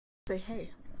Say hey.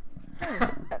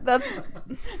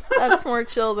 That's more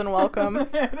chill than welcome.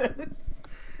 It is.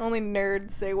 Only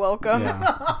nerds say welcome.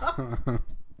 Yeah.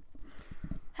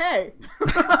 Hey.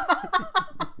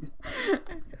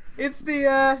 It's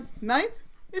the 9th?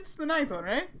 It's the 9th one,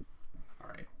 right? All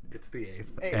right. It's the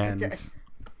 8th. Eighth, And okay.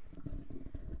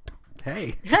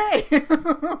 hey. Hey.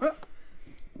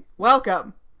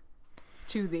 Welcome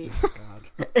to the God.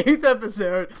 8th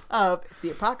episode of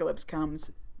The Apocalypse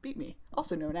Comes, Beat Me,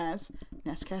 also known as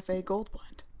Nescafe Gold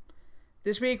Blend.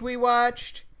 This week we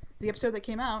watched the episode that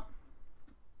came out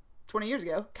 20 years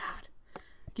ago. God, I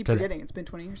keep Today. forgetting it's been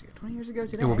 20 years ago. 20 years ago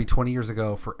today. It will be 20 years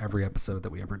ago for every episode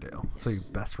that we ever do. So you Yes.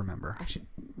 best remember. I should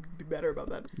be better about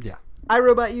that. Yeah. I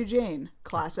Robot You Jane.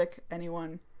 Classic.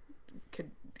 Anyone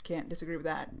can't disagree with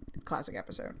that. Classic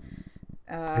episode.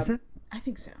 Is it? I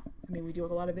think so. I mean, we deal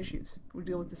with a lot of issues. We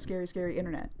deal with the scary, scary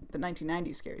internet. The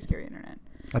 1990s scary, scary internet.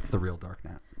 That's the real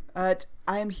darknet.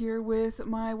 I am here with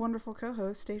my wonderful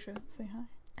co-host, Stacia. Say hi.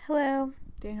 Hello.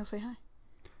 Daniel, say hi.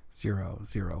 0,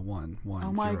 0, 1, 1.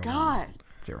 Oh my 0, God.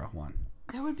 0, 1.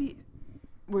 That would be...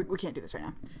 We can't do this right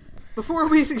now. Before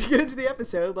we get into the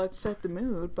episode, let's set the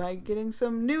mood by getting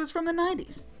some news from the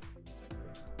 90s.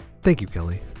 Thank you,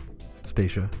 Kelly.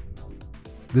 Stacia.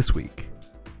 This week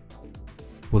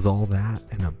was all that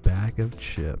and a bag of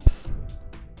chips.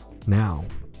 Now,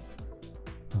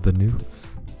 the news.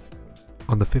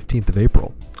 On the 15th of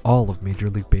April, all of Major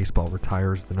League Baseball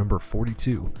retires the number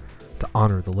 42 to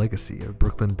honor the legacy of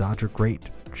Brooklyn Dodger great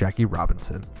Jackie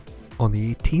Robinson. On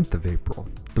the 18th of April,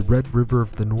 the Red River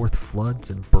of the North floods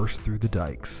and bursts through the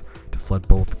dikes to flood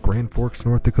both Grand Forks,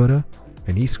 North Dakota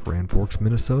and East Grand Forks,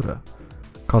 Minnesota,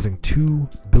 causing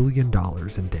 $2 billion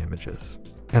in damages.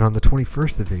 And on the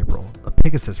 21st of April, a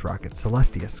Pegasus rocket,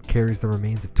 Celestius, carries the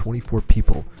remains of 24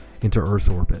 people into Earth's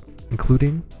orbit,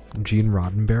 including Gene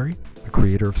Roddenberry, the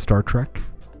creator of Star Trek,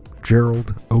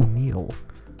 Gerald O'Neill,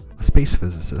 a space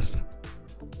physicist,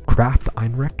 Kraft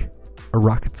Einrich, a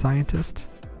rocket scientist,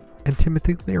 and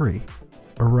Timothy Leary,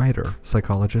 a writer,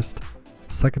 psychologist,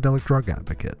 psychedelic drug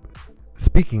advocate.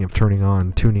 Speaking of turning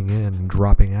on, tuning in, and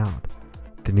dropping out,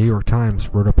 the New York Times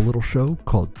wrote up a little show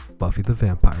called Buffy the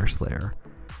Vampire Slayer,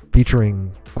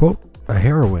 featuring, quote, a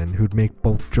heroine who'd make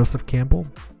both Joseph Campbell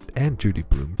and Judy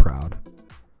Blume proud.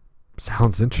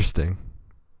 Sounds interesting.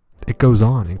 It goes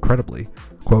on incredibly,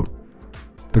 quote,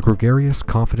 the gregarious,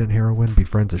 confident heroine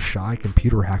befriends a shy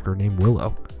computer hacker named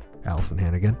Willow, Allison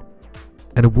Hannigan,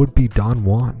 and a would-be Don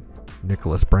Juan,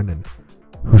 Nicholas Brennan,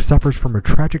 who suffers from a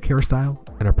tragic hairstyle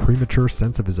and a premature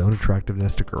sense of his own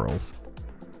attractiveness to girls.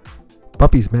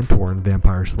 Buffy's mentor in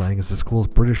vampire slaying is the school's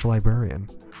British librarian,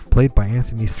 played by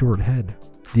Anthony Stewart Head,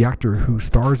 the actor who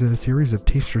stars in a series of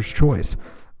Taster's Choice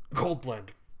Gold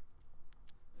Blend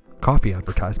coffee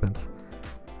advertisements.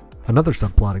 Another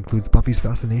subplot includes Buffy's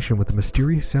fascination with a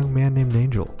mysterious young man named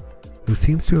Angel, who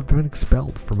seems to have been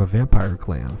expelled from a vampire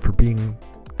clan for being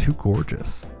too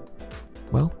gorgeous.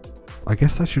 Well, I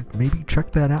guess I should maybe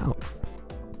check that out.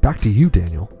 Back to you,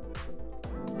 Daniel.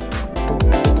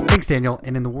 Thanks, Daniel.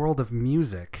 And in the world of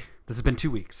music, this has been 2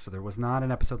 weeks, so there was not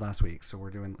an episode last week, so we're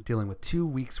dealing with 2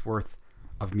 weeks worth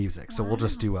of music. So we'll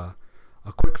just do a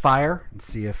quick fire and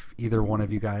see if either one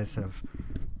of you guys have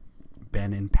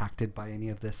been impacted by any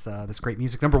of this great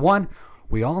music. Number one,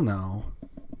 we all know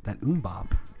that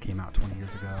MMMBop came out 20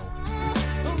 years ago.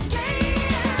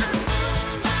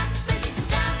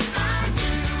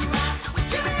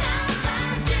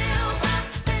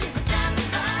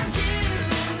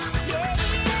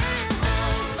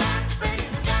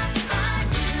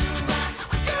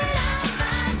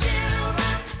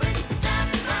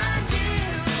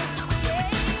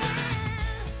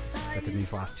 Within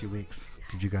these last 2 weeks,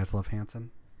 did you guys love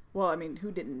Hanson? Well, I mean,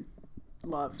 who didn't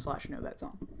love/know that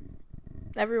song?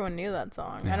 Everyone knew that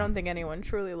song. Yeah. I don't think anyone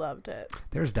truly loved it.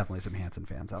 There's definitely some Hanson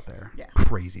fans out there. Yeah.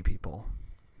 Crazy people.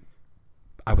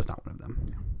 I was not one of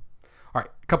them. All right,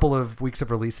 a couple of weeks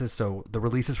of releases. So the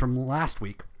releases from last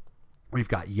week, we've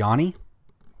got Yanni,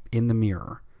 In the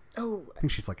Mirror. Oh, I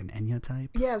think she's like an Enya type.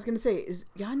 yeah, I was going to say, is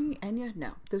Yanni Enya?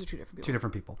 No, those are two different people. Two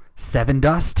different people. Seven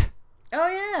Dust,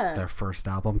 Oh, yeah. their first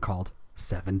album called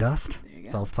Seven Dust, There you go.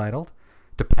 self-titled.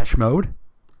 Depeche Mode,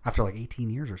 after like 18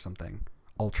 years or something.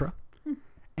 Ultra.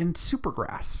 And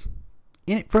Supergrass,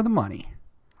 In It for the Money.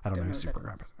 I don't know who know what that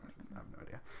Supergrass is. is. I have no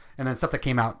idea. And then stuff that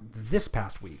came out this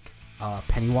past week.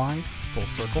 Pennywise, Full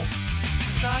Circle.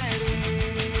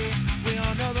 Society, we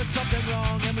all know there's something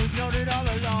wrong, and we've known it all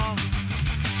along.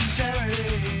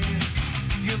 Sincerity,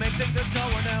 you may think there's no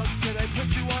one else till they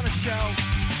put you on a shelf.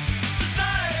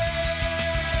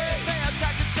 Society, pay up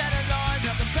taxes, stand in line,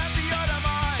 have to pass the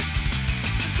demise.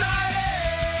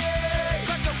 Society,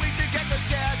 crack the week to get the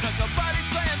share, cause the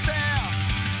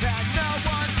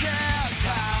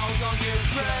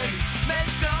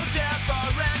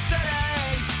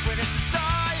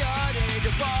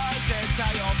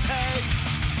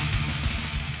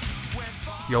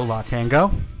Yo La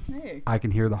Tango. Hey, I Can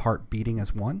Hear the Heart Beating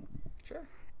as One. sure.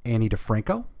 Annie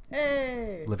DeFranco.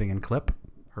 Hey. Living in Clip.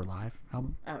 Her live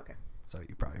album. Oh, okay. So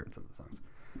you've probably heard some of the songs.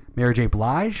 Mary J.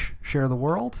 Blige. Share the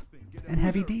World. And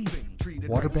Heavy D.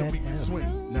 Waterbed Head.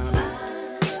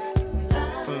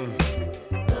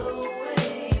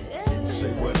 Say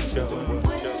what,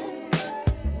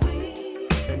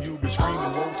 and you be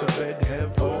screaming, won't to bed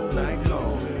have all night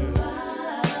long.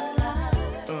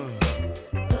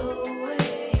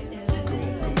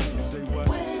 Say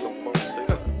what?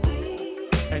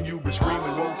 And you be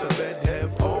screaming, won't to bed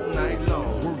have all night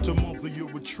long. Word to mother,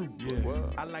 you're a trooper. Yeah.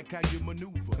 I like how you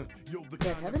maneuver. You're the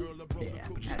kind of heaven? girl I Yeah,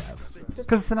 but just have.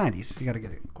 Because it's the 90s. You got to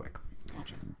get it quick.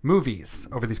 Movies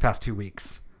over these past 2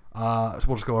 weeks. So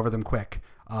we'll just go over them quick.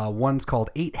 One's called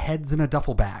 8 Heads in a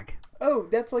Duffel Bag. Oh,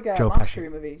 that's like a Joe monster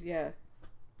Pesci. movie. Yeah.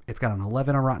 It's got an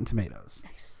 11 on Rotten Tomatoes.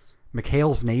 Nice.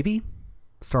 McHale's Navy,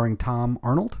 starring Tom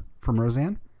Arnold from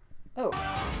Roseanne. Oh,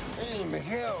 Hey,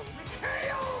 Mikhail.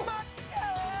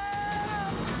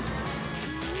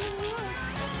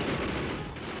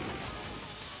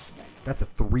 That's a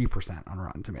 3% on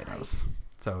Rotten Tomatoes. Nice.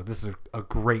 So this is a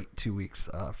great 2 weeks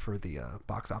for the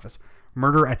box office.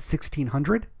 Murder at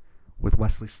 1600 with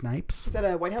Wesley Snipes. is that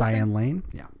a White House Diane thing? Lane.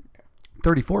 Yeah.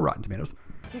 34 Rotten Tomatoes.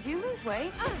 Did you lose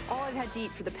weight? All I've had to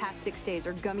eat for the past 6 days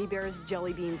are gummy bears,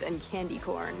 jelly beans, and candy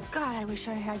corn. God, I wish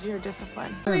I had your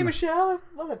discipline. Hey, Michelle.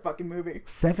 Love that fucking movie.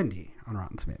 70 on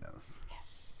Rotten Tomatoes.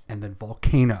 Yes. And then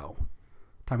Volcano.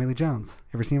 Tommy Lee Jones.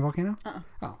 Ever seen Volcano?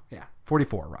 Oh, yeah.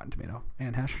 44 Rotten Tomato.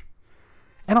 And Hesh.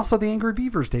 And also the Angry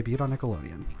Beavers debuted on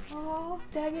Nickelodeon. Oh,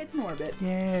 Daggett and Orbit.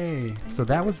 Yay. So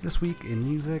that was this week in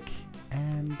music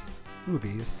and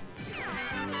movies.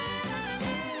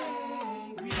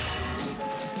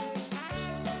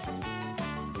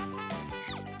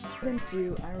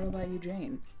 Into I Robot You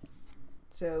Jane.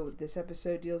 So this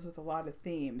episode deals with a lot of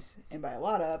themes, and by a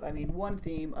lot of, I mean one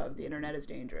theme of the internet is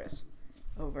dangerous,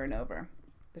 over and over.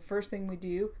 The first thing we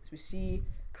do is we see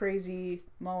crazy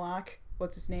Moloch,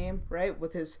 what's his name, right,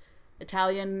 with his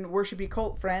Italian worshipy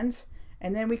cult friends,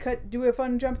 and then we do a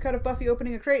fun jump cut of Buffy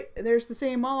opening a crate, and there's the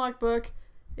same Moloch book,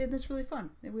 and it's really fun.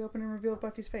 And we open and reveal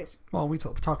Buffy's face. Well, we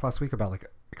talked last week about like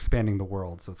expanding the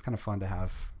world, so it's kind of fun to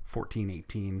have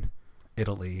 1418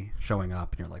 Italy showing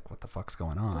up, and you're like, what the fuck's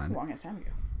going on? That's a long ass time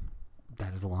ago.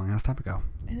 That is a long ass time ago.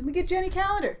 And then we get Jenny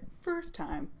Calendar. First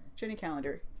time. Jenny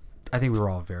Calendar. I think we were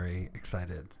all very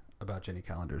excited about Jenny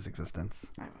Calendar's existence.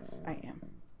 I am.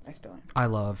 I still am. I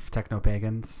love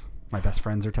techno-pagans. My best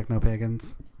friends are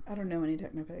techno-pagans. I don't know any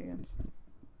techno-pagans.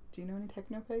 Do you know any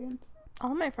techno-pagans?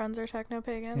 All my friends are techno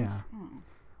pagans. Yeah. Oh.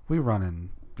 We run in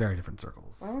very different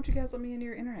circles. Why won't you guys let me into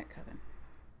your internet coven?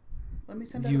 Let me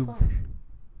send out You- a flash.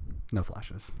 No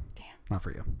flashes. Damn. Not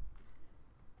for you.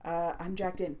 I'm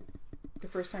jacked in. The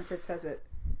first time Fritz says it,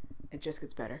 it just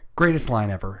gets better. Greatest line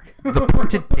ever. The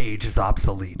printed page is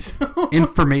obsolete.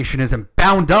 Information isn't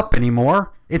bound up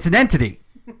anymore. It's an entity.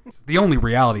 The only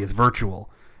reality is virtual.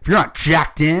 If you're not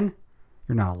jacked in,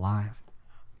 you're not alive.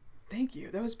 Thank you.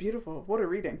 That was beautiful. What a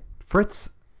reading.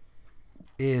 Fritz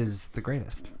is the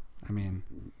greatest. I mean,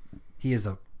 he is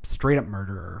a straight up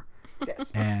murderer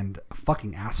Yes. and a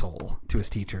fucking asshole to his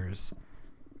teachers.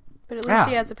 But at least Yeah.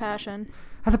 he has a passion.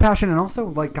 Has a passion and also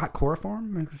like got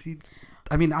chloroform because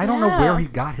I don't know Yeah. where he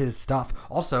got his stuff.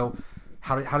 Also,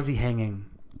 how does he hanging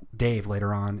Dave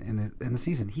later on in the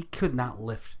season? He could not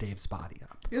lift Dave's body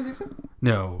up. You don't think so?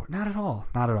 No, not at all.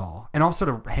 Not at all. And also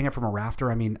to hang it from a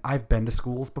rafter. I mean, I've been to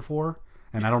schools before,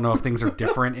 and I don't know if things are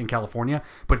different in California,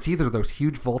 but it's either those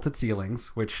huge vaulted ceilings,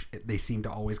 which they seem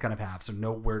to always kind of have, so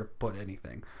nowhere to put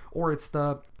anything, or it's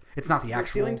not the actual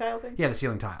ceiling tile thing? Yeah, the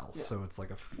ceiling tiles. Yeah. So it's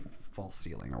like a false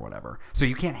ceiling or whatever. So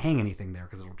you can't hang anything there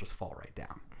because it'll just fall right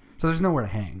down. So there's nowhere to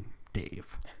hang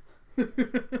Dave.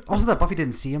 Also, that Buffy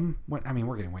didn't see him. We're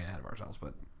getting way ahead of ourselves,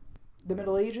 but The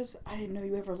Middle Ages? I didn't know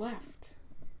you ever left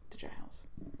to Giles.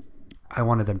 I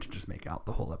wanted them to just make out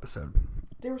the whole episode.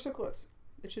 They were so close.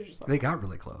 They should have just left. They got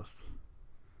really close.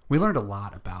 We learned a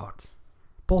lot about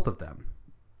both of them.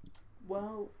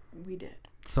 Well, we did.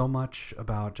 So much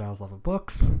about Giles' love of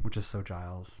books, which is so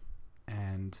Giles,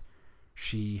 and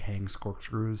she hangs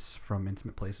corkscrews from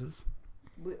intimate places.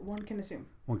 One can assume.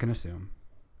 One can assume.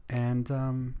 And,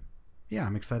 yeah,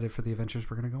 I'm excited for the adventures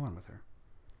we're going to go on with her.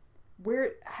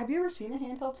 Have you ever seen a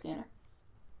handheld scanner?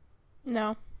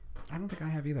 No. I don't think I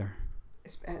have either.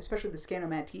 Especially the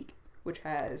Scanomatique, which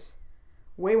has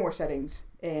way more settings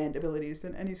and abilities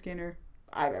than any scanner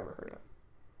I've ever heard of.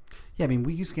 Yeah, I mean,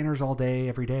 we use scanners all day,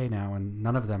 every day now, and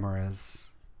none of them are as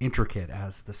intricate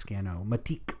as the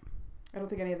Scanomatique. I don't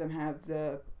think any of them have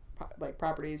the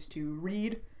properties to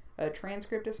read a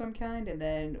transcript of some kind and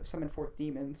then summon forth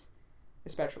demons,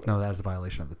 especially. No, that is a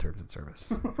violation of the terms of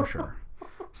service, for sure.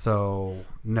 So,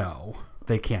 no,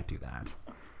 they can't do that.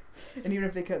 And even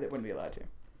if they could, they wouldn't be allowed to.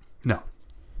 No.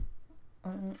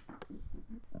 And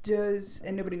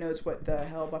nobody knows what the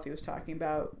hell Buffy was talking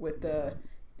about with the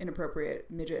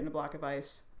inappropriate midget in a block of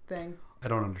ice thing. I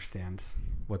don't understand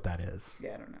what that is.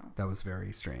 Yeah, I don't know. That was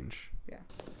very strange. Yeah.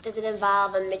 Does it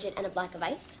involve a midget and a block of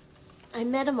ice? I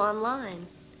met him online.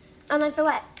 Online for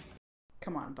what?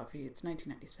 Come on, Buffy. It's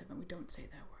 1997. We don't say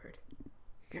that word.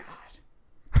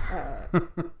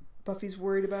 God. Buffy's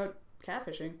worried about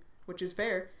catfishing, which is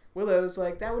fair. Willow's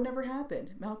like, that would never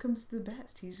happen. Malcolm's the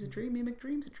best. He's a dreamy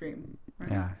McDream's a dream.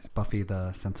 Right? Yeah, Buffy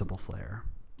the Sensible Slayer.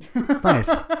 It's nice.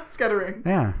 It's got a ring.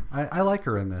 Yeah, I like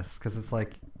her in this because it's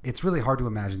like, it's really hard to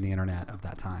imagine the internet of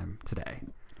that time today.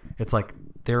 It's like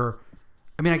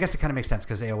I guess it kind of makes sense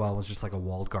because AOL was just like a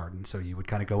walled garden, so you would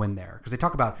kind of go in there because they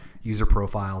talk about user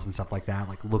profiles and stuff like that,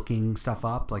 like looking stuff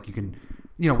up. Like you can,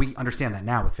 we understand that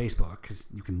now with Facebook because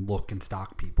you can look and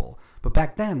stalk people. But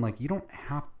back then, like you don't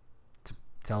have to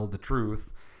tell the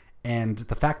truth. And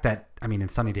the fact that, in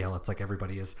Sunnydale, it's like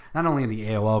everybody is not only in the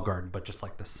AOL garden, but just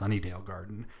like the Sunnydale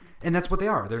garden. And that's what they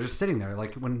are. They're just sitting there.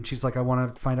 Like when she's like, I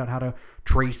want to find out how to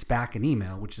trace back an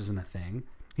email, which isn't a thing.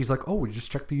 He's like, oh, we just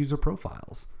check the user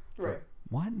profiles. Right. Like,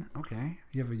 what? Okay.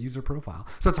 You have a user profile.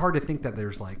 So it's hard to think that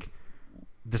there's like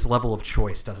this level of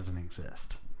choice doesn't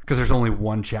exist because there's only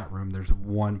one chat room. There's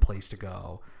one place to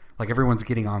go. Like everyone's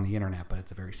getting on the internet, but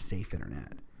it's a very safe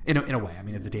internet. In a way,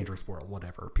 it's a dangerous world,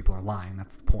 whatever. People are lying.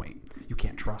 That's the point. You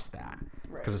can't trust that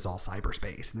because it's all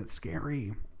cyberspace and it's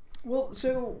scary. Well,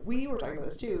 so we were talking about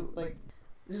this too. Like,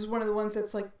 this is one of the ones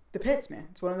that's like the pits, man.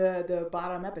 It's one of the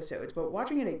bottom episodes. But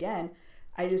watching it again,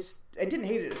 I didn't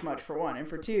hate it as much, for one. And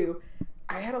for two,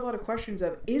 I had a lot of questions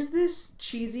of, is this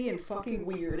cheesy and fucking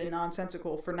weird and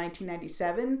nonsensical for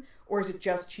 1997? Or is it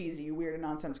just cheesy, weird, and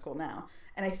nonsensical now?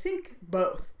 And I think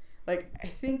both. Like, I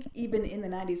think even in the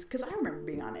 90s, because I remember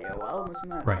being on AOL and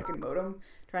listening to that fucking modem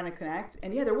trying to connect.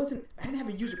 And yeah, I didn't have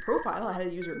a user profile. I had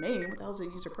a user name. What the hell is a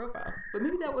user profile? But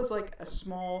maybe that was like a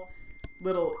small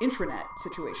little intranet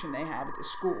situation they had at the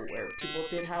school where people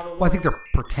did have a little... Well, I think they're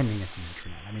pretending it's an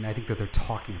intranet. I think that they're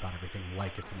talking about everything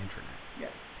like it's an intranet. Yeah.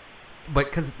 But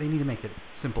because they need to make it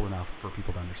simple enough for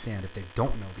people to understand if they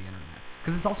don't know the internet.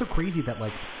 Because it's also crazy that,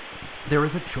 like, there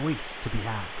is a choice to be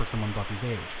had for someone Buffy's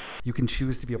age. You can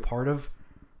choose to be a part of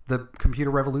the computer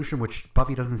revolution, which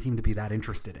Buffy doesn't seem to be that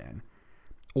interested in.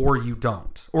 Or you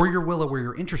don't. Or you're Willow where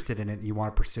you're interested in it and you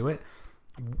want to pursue it.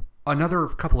 Another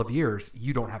couple of years,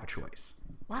 you don't have a choice.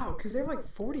 Wow, because they're like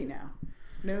 40 now.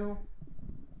 No...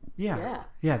 Yeah,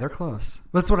 they're close.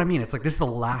 That's what I mean. It's like this is the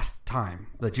last time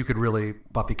that you could really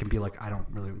Buffy can be like, I don't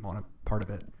really want a part of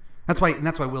it. That's why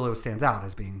Willow stands out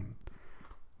as being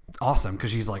awesome because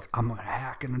she's like, I'm gonna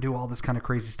hack and do all this kind of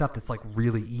crazy stuff that's like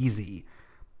really easy,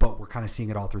 but we're kind of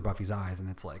seeing it all through Buffy's eyes, and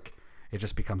it's like it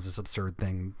just becomes this absurd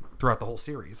thing throughout the whole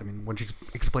series. When she's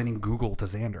explaining Google to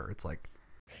Xander, it's like,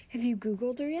 Have you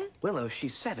Googled her yet? Willow,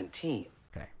 she's 17.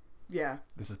 Yeah.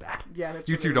 This is bad. Yeah, that's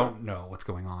you really two don't know what's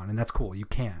going on, and that's cool. You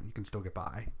can still get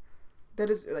by. That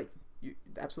is like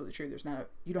absolutely true.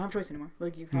 You don't have choice anymore.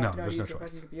 Like you have to use a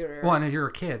fucking computer. Well, and if you're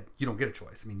a kid, you don't get a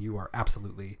choice. You are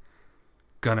absolutely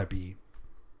gonna be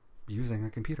using a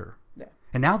computer. Yeah.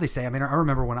 And now they say, I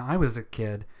remember when I was a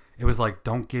kid, it was like,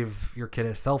 don't give your kid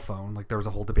a cell phone. Like there was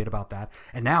a whole debate about that.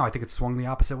 And now I think it's swung the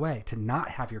opposite way. To not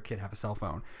have your kid have a cell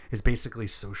phone is basically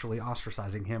socially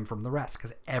ostracizing him from the rest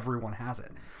because everyone has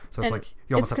it. So it's like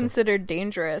you almost it's considered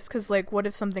dangerous because, like, what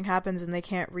if something happens and they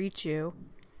can't reach you?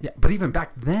 Yeah, but even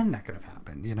back then that could have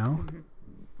happened, Mm-hmm.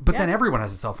 But then everyone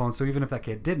has a cell phone, so even if that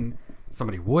kid didn't,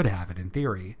 somebody would have it in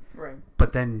theory. Right.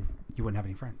 But then you wouldn't have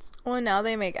any friends. Well, and now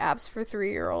they make apps for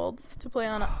 3-year-olds to play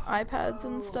on iPads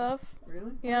and stuff.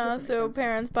 Really? Yeah, so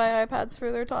parents buy iPads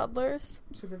for their toddlers.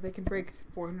 So that they can break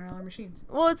 $400 machines.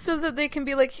 Well, it's so that they can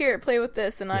be like, here, play with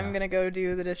this, and I'm going to go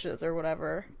do the dishes or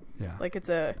whatever. Yeah. Like, it's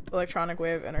a electronic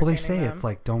way of entertaining Well, they say them. it's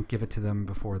like, don't give it to them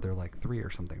before they're like 3 or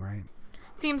something, right?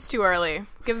 Seems too early.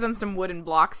 Give them some wooden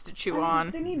blocks to chew on.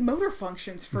 They need motor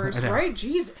functions first, right?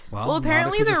 Jesus. Well,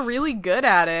 apparently they're really good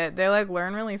at it. They, like,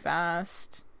 learn really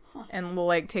fast. And will,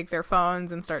 like, take their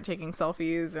phones and start taking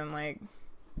selfies and, like,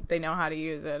 they know how to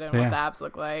use it and what the apps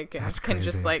look like. And can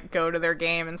just, like, go to their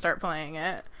game and start playing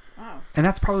it. Wow. And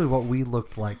that's probably what we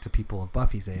looked like to people of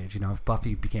Buffy's age. If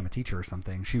Buffy became a teacher or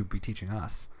something, she would be teaching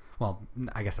us. Well,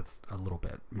 I guess that's a little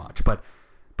bit much. But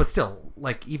still,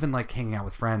 like, even, like, hanging out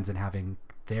with friends and having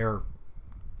their,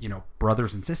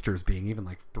 brothers and sisters being even,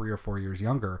 like, 3 or 4 years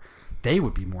younger, they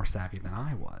would be more savvy than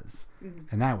I was.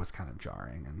 And that was kind of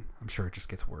jarring, and I'm sure it just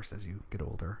gets worse as you get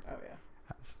older. Oh, yeah.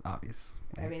 That's obvious.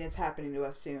 I mean, it's happening to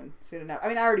us soon enough. I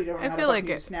mean, I already don't know how to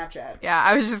use Snapchat. Yeah,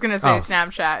 I was just going to say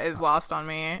Snapchat is lost on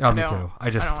me. Oh, me too.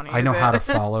 I know how to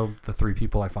follow the 3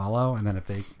 people I follow, and then if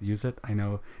they use it, I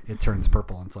know it turns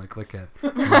purple, and so I click it,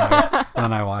 and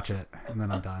then I watch it, and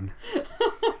then I'm done.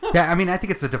 Yeah, I mean, I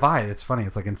think it's a divide. It's funny.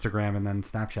 It's like Instagram and then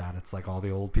Snapchat. It's like all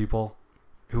the old people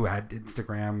who had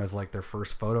Instagram as like their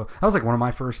first photo. That was like one of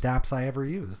my first apps I ever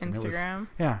used. Instagram?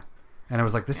 Yeah. And I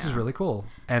was like, this is really cool.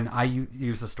 And I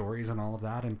use the stories and all of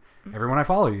that. And everyone I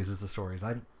follow uses the stories.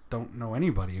 I don't know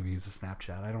anybody who uses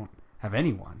Snapchat. I don't have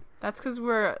anyone. That's because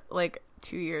we're like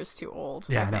 2 years too old.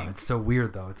 Yeah, I know. It's so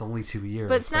weird, though. It's only 2 years.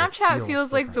 But Snapchat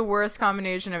feels like the worst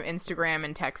combination of Instagram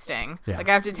and texting. Yeah. Like,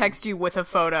 I have to text you with a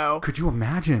photo. Could you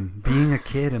imagine being a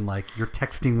kid and, like, you're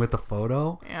texting with a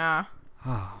photo? Yeah.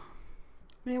 Oh.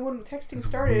 Man, when texting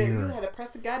started, you had to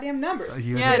press the goddamn numbers.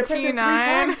 You had to press it 3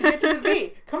 times to get to the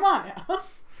V. Come on now.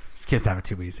 These kids have it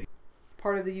too easy.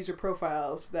 Part of the user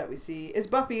profiles that we see is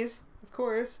Buffy's, of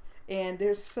course, and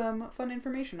there's some fun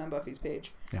information on Buffy's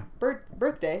page. Yeah.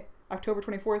 Birthday, October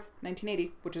 24th,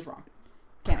 1980, which is wrong.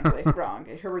 Canonically wrong.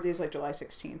 Her birthday is like July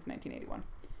 16th, 1981.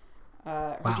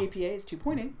 Her GPA is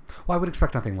 2.8. Well, I would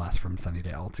expect nothing less from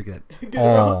Sunnydale to get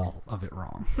all of it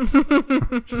wrong.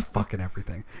 Just fucking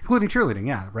everything. Including cheerleading,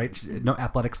 yeah, right? No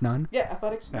athletics, none? Yeah,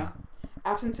 athletics, no.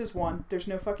 Absence is 1. There's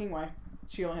no fucking way.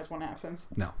 She only has 1 absence.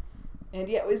 No. And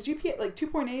yeah, is GPA like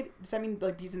 2.8? Does that mean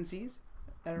like B's and C's?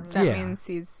 I don't know. That means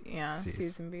C's,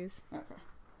 C's and B's. Okay.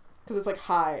 Because it's like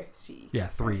high C. Yeah,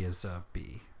 3 is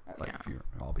B. Like if you're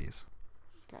all B's.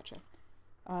 Gotcha.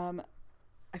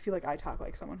 I feel like I talk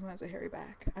like someone who has a hairy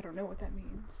back. I don't know what that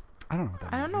means. I don't know what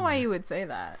that means. I don't know why you would say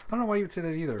that. I don't know why you would say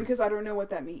that either. Because I don't know what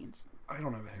that means. I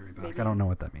don't have a hairy back. Maybe I don't know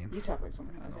what that means. You talk like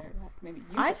someone who has a hairy back. Maybe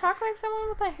you I talk like someone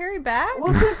with a hairy back?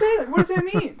 Well, that's what I'm saying. Like, what does that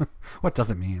mean? What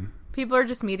does it mean? People are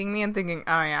just meeting me and thinking,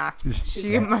 oh yeah,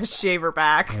 she must shave her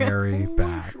back. Hairy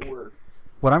back. Sure.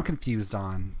 What I'm confused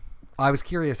on, I was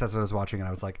curious as I was watching it, I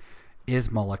was like, is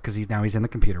Mullock, because he's in the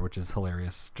computer, which is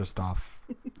hilarious, just off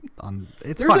on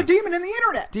it's There's funny. A demon in the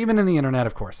internet. Demon in the internet,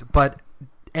 of course. But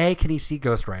A, can he see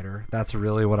Ghost Rider? That's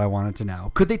really what I wanted to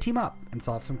know. Could they team up and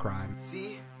solve some crime?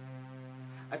 See?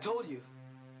 I told you.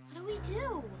 What do we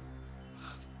do?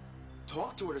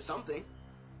 Talk to her or something.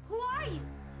 Who are you?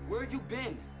 Where have you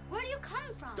been? Where do you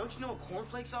come from? Don't you know what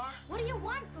cornflakes are? What do you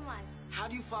want from us? How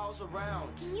do you follow us around?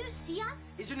 Can you see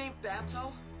us? Is your name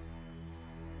Babto?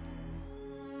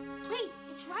 Wait,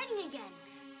 it's writing again.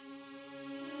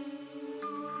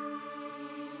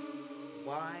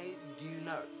 Why do you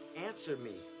not answer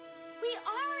me? We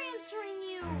are answering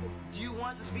you. Do you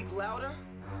want us to speak louder?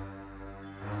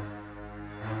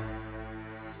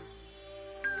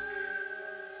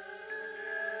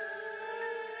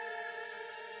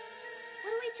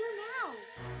 What do we do now?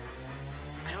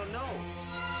 I don't know.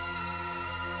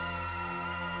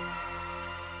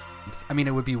 I mean,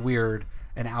 it would be weird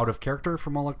and out of character for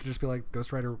Mullock to just be like,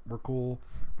 Ghost Rider, we're cool.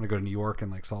 I'm going to go to New York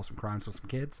and like solve some crimes with some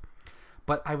kids.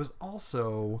 But I was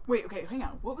also... Wait, okay, hang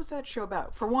on. What was that show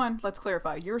about? For one, let's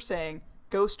clarify. You're saying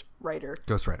Ghost Rider.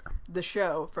 Ghost Rider. The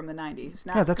show from the 90s.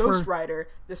 Not Ghost Rider,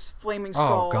 this flaming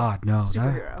skull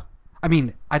superhero. I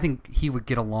mean, I think he would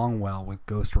get along well with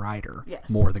Ghost Rider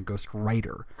more than Ghost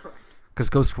Rider. Correct. Because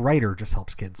Ghost Rider just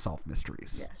helps kids solve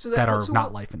mysteries that are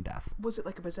not life and death. Was it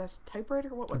like a possessed typewriter?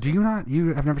 What was it? Do you not?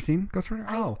 You have never seen Ghost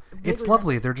Rider? It's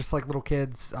lovely. They're just like little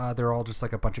kids. They're all just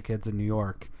like a bunch of kids in New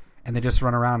York. And they just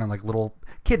run around in like little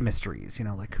kid mysteries, you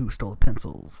know, like who stole the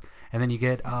pencils. And then you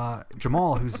get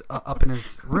Jamal, who's up in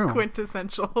his room.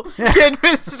 Quintessential kid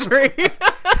mystery.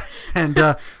 And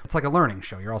it's like a learning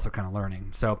show. You're also kind of learning.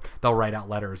 So they'll write out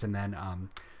letters and then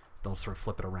they'll sort of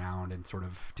flip it around and sort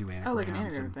of do anagrams. Oh, like an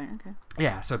anagram thing. Okay.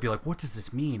 Yeah. So it'd be like, what does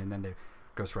this mean? And then the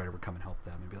Ghost Rider would come and help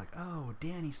them and be like, oh,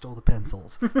 Danny stole the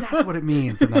pencils. That's what it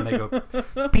means. And then they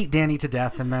go beat Danny to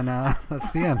death. And then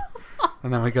that's the end.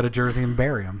 And then we go to Jersey and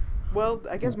bury him. Well,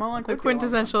 I guess Mullock would the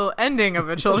quintessential ending of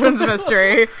a children's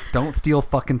mystery. Don't steal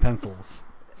fucking pencils.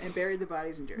 And bury the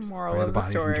bodies in Jersey. Moral of the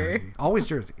story. Always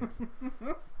Jersey.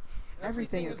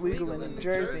 Everything is legal in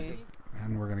Jersey.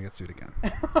 And we're going to get sued again.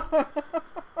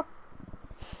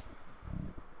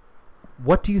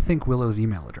 What do you think Willow's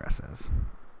email address is?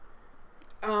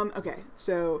 Okay,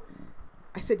 so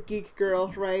I said geek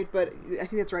girl, right? But I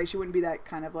think that's right. She wouldn't be that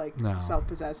kind of like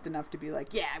self-possessed enough to be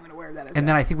like, yeah, I'm going to wear that as then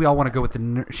I think we all want to go with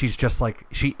the she's just like,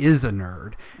 she is a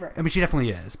nerd. Right. I mean, she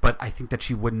definitely is, but I think that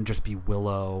she wouldn't just be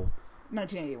Willow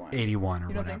 1981. 81 or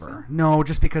you don't whatever. Think so? No,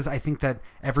 just because I think that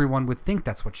everyone would think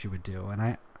that's what she would do.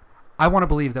 And I want to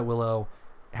believe that Willow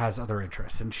has other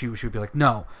interests, and she would be like,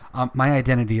 no, my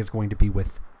identity is going to be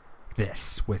with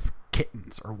this, with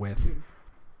kittens or with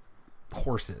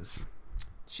horses.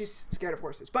 She's scared of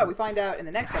horses, but we find out in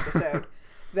the next episode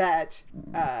that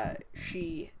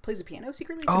she plays a piano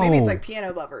secretly. So maybe it's like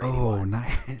Piano Lover 81. Oh,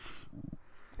 nice.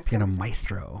 Piano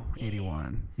Maestro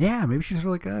 81. Yeah, maybe she's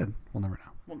really good. We'll never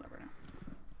know.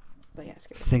 But yeah,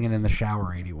 singing in the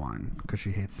shower 81 because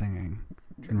she hates singing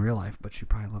in real life, but she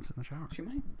probably loves it in the shower. She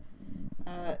might.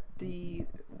 The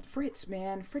Fritz,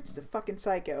 man. Fritz is a fucking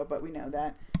psycho, but we know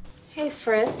that. Hey,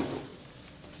 Fritz.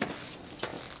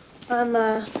 I'm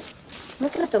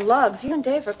looking at the logs. You and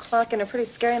Dave are clocking a pretty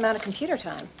scary amount of computer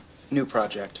time. New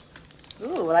project.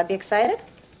 Ooh, will I be excited?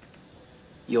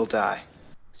 You'll die.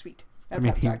 Sweet. That's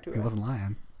how to talk to her. He wasn't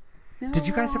lying. No. Did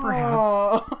you guys ever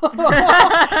have...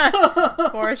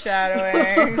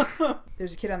 Foreshadowing.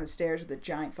 There's a kid on the stairs with a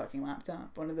giant fucking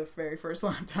laptop. One of the very first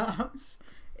laptops.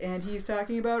 And he's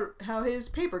talking about how his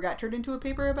paper got turned into a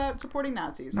paper about supporting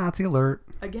Nazis. Nazi alert.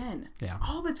 Again. Yeah.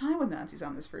 All the time with Nazis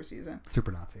on this first season.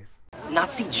 Super Nazis.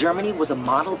 Nazi Germany was a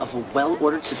model of a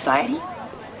well-ordered society? I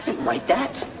didn't write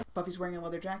that. Buffy's wearing a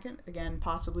leather jacket. Again,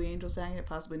 possibly Angel's jacket,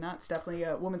 possibly not. It's definitely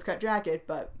a woman's cut jacket,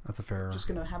 but that's a fair... Just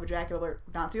going to have a jacket alert.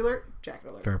 Nazi alert, jacket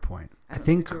alert. Fair point. I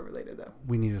think the two are related, though.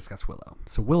 We need to discuss Willow.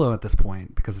 So Willow at this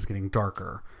point, because it's getting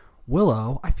darker,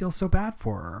 Willow, I feel so bad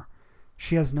for her.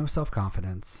 She has no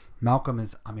self-confidence. Malcolm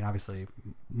is, I mean, obviously,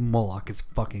 Moloch is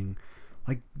fucking,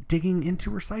 like, digging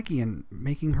into her psyche and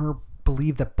making her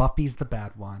believe that Buffy's the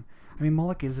bad one. I mean,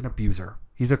 Moloch is an abuser.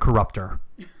 He's a corrupter.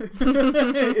 If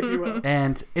you will.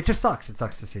 And it just sucks. It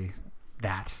sucks to see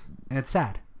that. And it's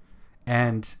sad.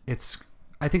 And it's,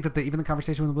 I think that even the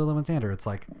conversation with Willow and Xander, it's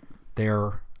like,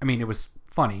 I mean, it was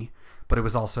funny, but it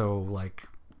was also like,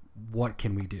 what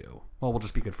can we do? Well, we'll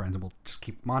just be good friends and we'll just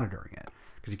keep monitoring it.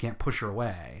 Because you can't push her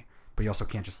away, but you also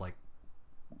can't just like,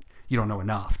 you don't know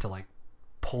enough to like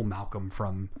pull Malcolm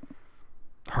from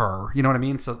her. You know what I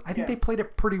mean? So I think they played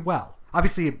it pretty well.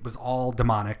 Obviously, it was all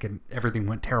demonic and everything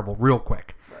went terrible real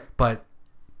quick. Right. But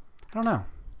I don't know.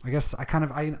 I guess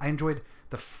I enjoyed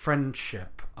the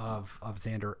friendship of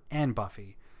Xander and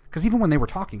Buffy. Because even when they were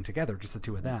talking together, just the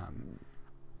two of them,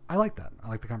 I liked that. I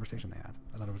liked the conversation they had.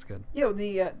 I thought it was good. Yo,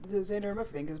 the Xander and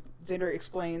Buffy thing, because Xander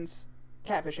explains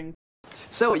catfishing.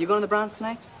 So, are you going to the Bronze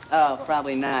tonight? Oh,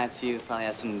 probably not. You probably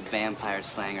have some vampire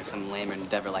slang or some lamer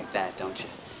endeavor like that, don't you?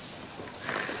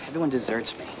 Everyone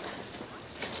deserts me.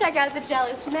 Check out the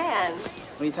jealous man.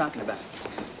 What are you talking about?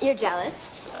 You're jealous?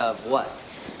 Of what?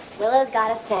 Willow's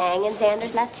got a thing and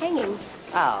Xander's left hanging.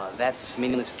 Oh, that's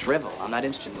meaningless drivel. I'm not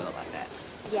interested in Willow like that.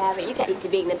 Yeah, but you got used to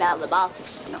being the belle of the ball.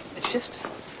 No, it's just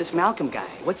this Malcolm guy.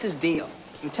 What's his deal?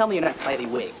 You tell me you're not slightly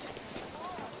wigged.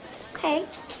 Okay,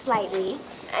 slightly.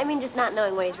 I mean, just not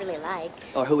knowing what he's really like.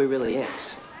 Or who he really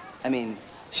is. I mean,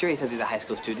 sure he says he's a high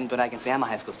school student, but I can say I'm a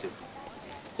high school student.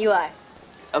 You are.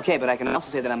 Okay, but I can also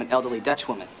say that I'm an elderly Dutch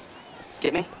woman.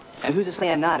 Get me? And who's to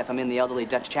say I'm not if I'm in the elderly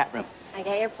Dutch chat room? I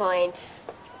get your point.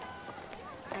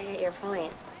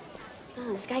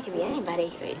 Oh, this guy could be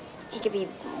anybody. He could be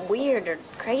weird or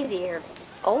crazy or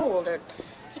old or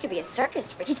he could be a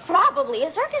circus freak. He's probably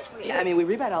a circus freak. Yeah, I mean, we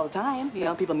read about it all the time. You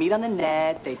know, people meet on the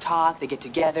net, they talk, they get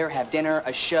together, have dinner,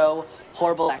 a show,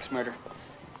 horrible axe murder.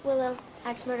 Willow,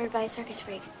 axe murdered by a circus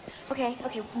freak. Okay,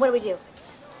 what do we do?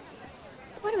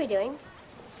 What are we doing?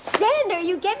 Xander,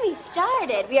 you get me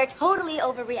started. We are totally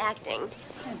overreacting.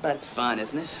 But it's fun,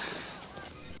 isn't it?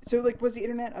 So, like, was the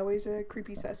internet always a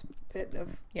creepy cesspit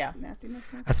of nastiness?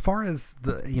 As far as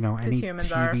the, any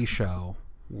TV are. show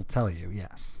will tell you,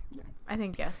 yes. I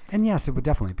think yes. And yes, it would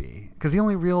definitely be. Because the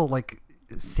only real, like,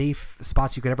 safe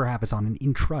spots you could ever have is on an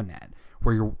intranet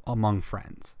where you're among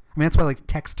friends. I mean, that's why, like,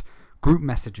 text group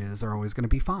messages are always going to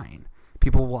be fine.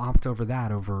 People will opt over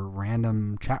that over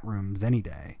random chat rooms any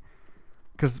day.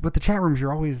 Because with the chat rooms,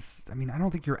 you're always, I mean, I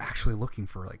don't think you're actually looking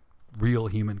for, like, real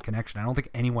human connection. I don't think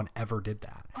anyone ever did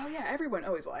that. Oh, yeah, everyone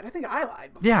always lied. I think I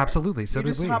lied before. Yeah, absolutely. So you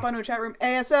did just we. hop onto a chat room,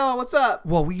 ASL, what's up?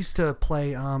 Well, we used to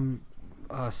play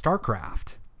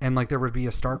StarCraft, and, like, there would be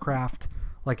a StarCraft,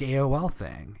 like, AOL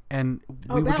thing. And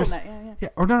we would just... yeah.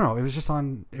 Or no, it was just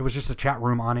a chat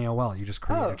room on AOL. You just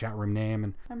create a chat room name.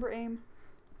 And remember AIM?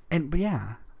 But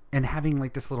yeah, and having,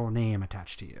 like, this little name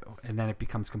attached to you, and then it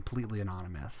becomes completely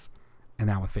anonymous. And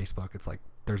now with Facebook, it's like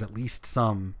there's at least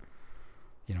some,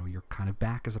 you're kind of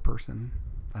back as a person.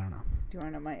 I don't know. Do you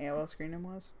want to know what my AOL screen name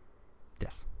was?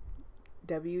 Yes.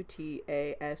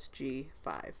 WTASG5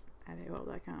 at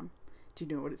AOL.com. Do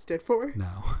you know what it stood for?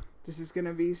 No. This is going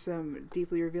to be some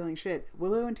deeply revealing shit.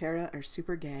 Willow and Tara are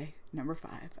super gay, number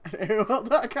 5 at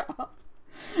AOL.com.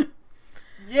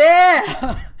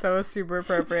 Yeah! That was super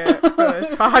appropriate for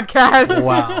this podcast.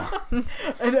 Wow.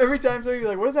 And every time somebody would be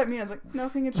like, what does that mean? I was like,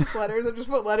 nothing, it's just letters. I just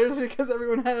put letters because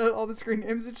everyone had all the screen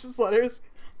names. It's just letters.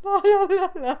 La, la, la,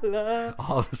 la, la.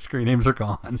 All the screen names are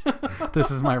gone. This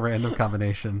is my random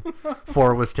combination.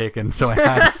 4 was taken, so I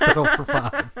had to settle for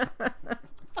 5.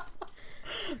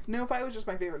 No, 5 was just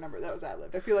my favorite number. That was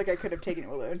ad-libbed. I feel like I could have taken it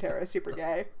Willow and Tara super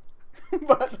gay.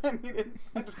 But I mean,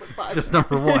 I just put 5. Just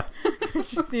number 1.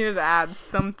 Just needed to add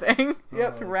something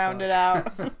to round it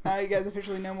out. Now you guys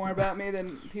officially know more about me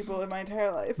than people in my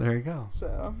entire life. There you go.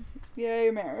 So, yay,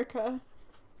 America.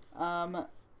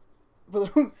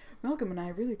 Malcolm and I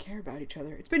really care about each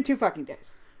other. It's been 2 fucking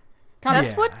days.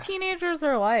 That's what teenagers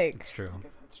are like. It's true. I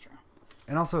guess that's true.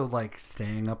 And also, like,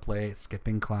 staying up late,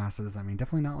 skipping classes. I mean,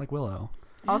 definitely not like Willow.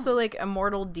 Also, like, a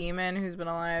mortal demon who's been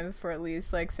alive for at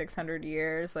least, like, 600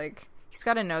 years. Like, he's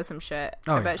got to know some shit.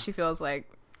 I bet she feels like,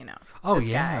 you know, this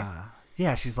guy.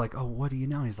 Yeah, she's like, oh, what do you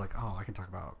know? He's like, oh, I can talk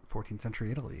about 14th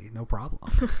century Italy, no problem.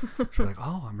 She'll be like,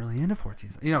 oh, I'm really into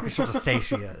 14th. You know, because she'll just say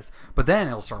she is. But then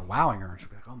it'll start wowing her, and she'll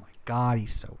be like, oh my God,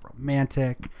 he's so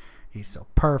romantic. He's so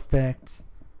perfect.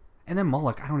 And then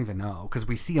Moloch, I don't even know, because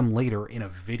we see him later in a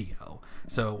video.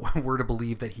 So we're to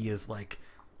believe that he is like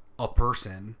a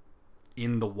person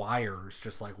in the wires,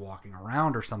 just like walking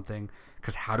around or something.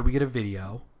 Because how do we get a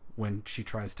video when she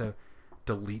tries to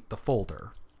delete the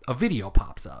folder? A video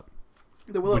pops up.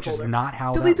 The Willow which folder. Is not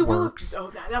how delete that the works.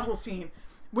 Willow. Oh, that whole scene.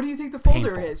 What do you think the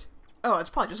folder Painful. is? Oh, it's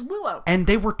probably just Willow. And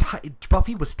they were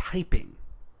Buffy was typing.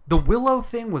 The Willow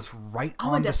thing was right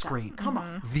on the screen. Come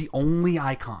on. The only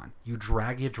icon. You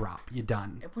drag, you drop, you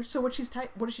done. So what is she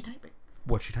typing?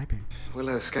 What's she typing?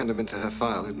 Willow scanned him into her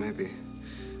file. It may be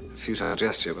a futile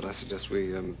gesture, but I suggest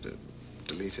we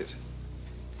delete it.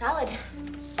 Solid.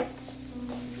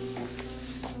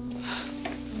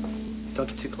 Don't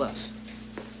get too close.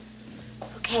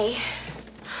 Okay.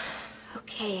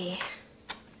 Okay.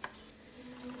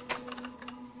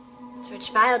 So which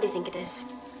file do you think it is?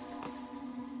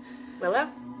 Willow?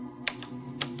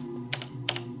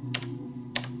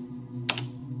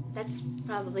 That's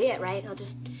probably it, right? I'll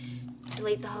just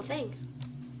delete the whole thing.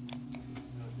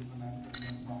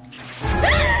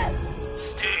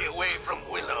 Stay away from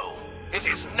Willow. It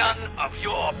is none of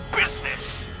your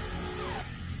business.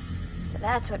 So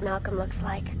that's what Malcolm looks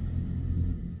like.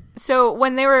 So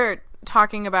when they were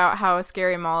talking about how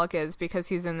scary Moloch is because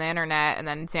he's in the internet, and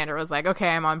then Xander was like, okay,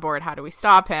 I'm on board, how do we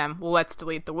stop him? Well, let's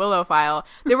delete the Willow file.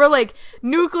 They were like,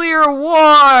 nuclear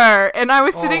war, and I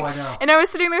was sitting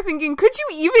there thinking, could you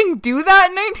even do that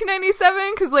in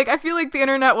 1997? Because like I feel like the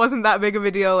internet wasn't that big of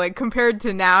a deal, like compared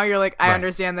to now. You're like, I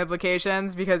understand the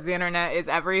implications because the internet is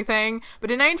everything, but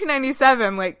in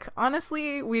 1997, like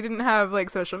honestly, we didn't have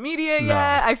like social media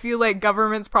yet. I feel like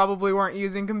governments probably weren't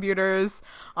using computers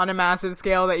on a massive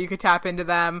scale that you could tap into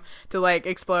them to like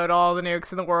explode all the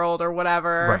nukes in the world or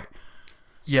whatever. Right.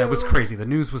 Yeah, it was crazy. The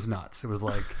news was nuts. It was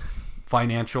like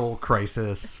financial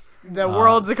crisis. The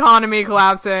world's economy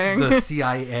collapsing. The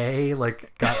CIA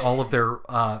like got all of their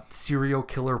serial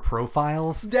killer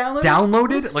profiles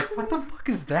downloaded. Like, what the fuck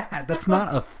is that? That's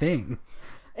not a thing.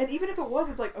 And even if it was,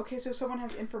 it's like, okay, so someone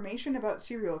has information about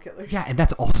serial killers. Yeah, and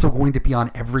that's also going to be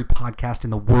on every podcast in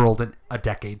the world in a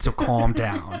decade, so calm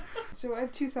down. So I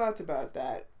have 2 thoughts about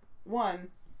that. One,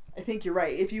 I think you're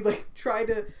right. If you like try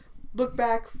to look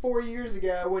back 4 years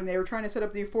ago when they were trying to set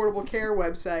up the Affordable Care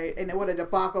website and what a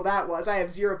debacle that was, I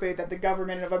have zero faith that the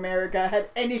government of America had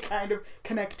any kind of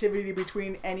connectivity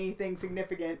between anything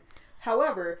significant.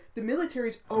 However, the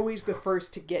military's always the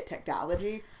first to get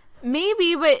technology.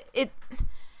 Maybe, but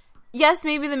yes,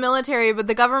 maybe the military, but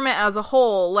the government as a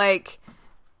whole, like,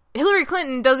 Hillary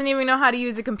Clinton doesn't even know how to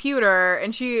use a computer,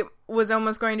 and she was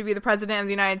almost going to be the president of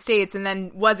the United States, and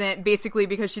then wasn't, basically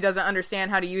because she doesn't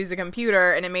understand how to use a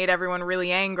computer, and it made everyone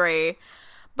really angry.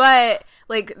 But,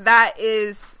 like, that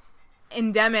is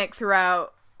endemic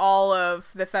throughout all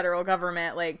of the federal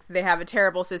government. Like, they have a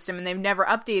terrible system, and they've never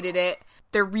updated it.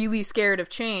 They're really scared of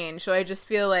change, so I just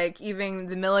feel like even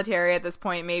the military at this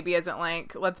point maybe isn't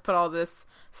like, let's put all this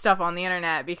stuff on the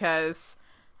internet because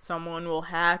someone will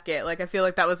hack it. Like, I feel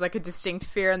like that was like a distinct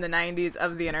fear in the 90s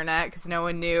of the internet because no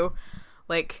one knew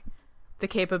like the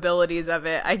capabilities of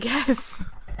it, I guess.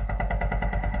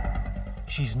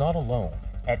 She's not alone.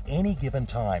 At any given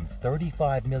time,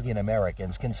 35 million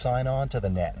Americans can sign on to the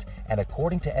net, and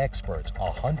according to experts,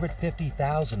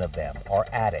 150,000 of them are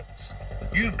addicts.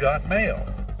 You've got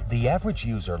mail. The average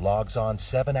user logs on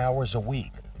 7 hours a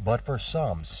week, but for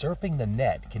some, surfing the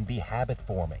net can be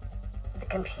habit-forming. The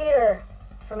computer,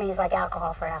 for me, is like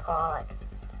alcohol for an alcoholic.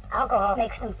 Alcohol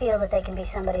makes them feel that they can be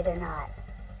somebody they're not.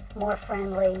 More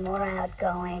friendly, more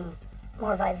outgoing,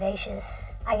 more vivacious.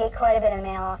 I get quite a bit of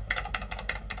mail.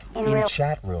 In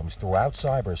chat rooms throughout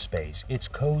cyberspace, it's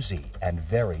cozy and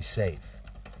very safe.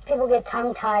 People get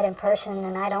tongue-tied in person,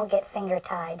 and I don't get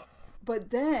finger-tied. But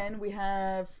then we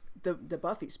have the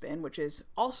Buffy spin, which is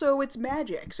also it's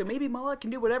magic. So maybe Moloch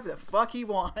can do whatever the fuck he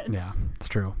wants. Yeah, it's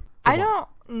true. I don't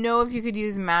know if you could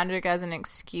use magic as an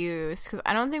excuse, because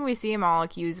I don't think we see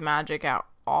Moloch use magic at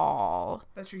all.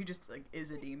 That's true. He just like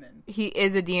is a demon. He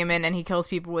is a demon, and he kills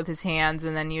people with his hands,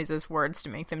 and then uses words to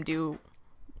make them do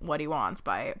what he wants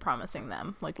by promising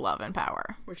them like love and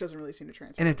power, which doesn't really seem to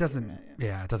transfer. And it doesn't.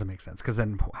 It doesn't make sense, because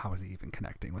then how is he even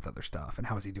connecting with other stuff, and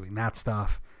how is he doing that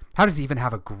stuff? How does he even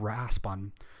have a grasp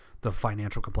on the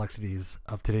financial complexities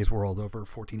of today's world over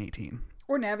 1418?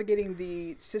 Or navigating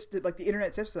the system, like the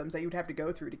internet systems that you would have to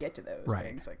go through to get to those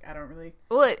things. Like, I don't really.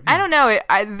 Well, I don't know.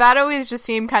 That always just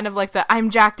seemed kind of like the I'm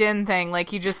jacked in thing. Like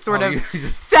he just sort of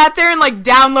sat there and like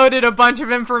downloaded a bunch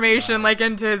of information like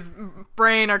into his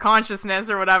brain or consciousness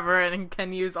or whatever, and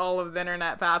can use all of the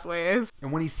internet pathways.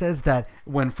 And when he says that,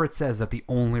 when Fritz says that the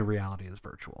only reality is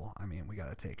virtual, I mean, we got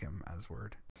to take him at his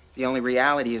word. The only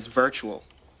reality is virtual.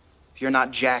 If you're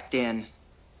not jacked in,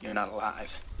 you're not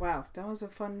alive. Wow, that was a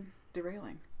fun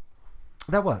derailing.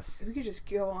 That was. We could just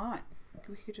go on.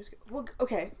 We could just go. Well,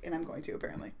 okay, and I'm going to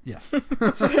apparently. Yes.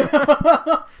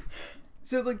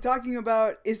 So like talking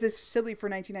about is this silly for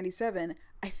 1997?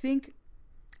 I think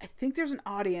there's an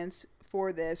audience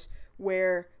for this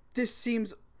where this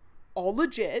seems all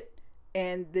legit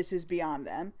and this is beyond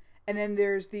them. And then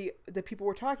there's the people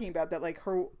we're talking about that like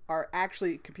are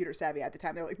actually computer savvy at the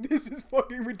time. They're like, this is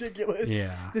fucking ridiculous.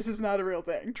 Yeah. This is not a real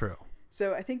thing. True.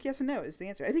 So I think yes and no is the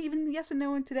answer. I think even yes and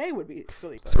no in today would be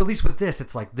silly. So at least with this,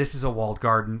 it's like, this is a walled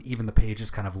garden. Even the pages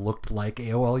kind of looked like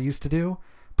AOL used to do,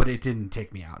 but it didn't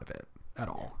take me out of it at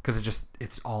all. Because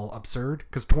it's all absurd.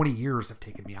 Because 20 years have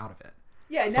taken me out of it.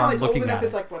 Yeah, so now I'm it's old looking enough, at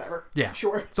it's it. like, whatever. Yeah.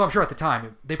 Sure. So I'm sure at the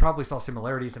time, they probably saw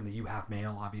similarities, and the You Have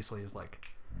Mail obviously is like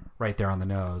right there on the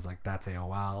nose. Like, that's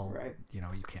AOL. Right. You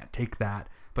know, you can't take that.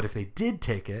 But if they did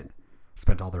take it,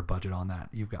 spent all their budget on that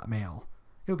You've Got Mail,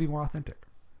 it would be more authentic.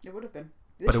 It would have been.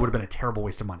 But it would have been a terrible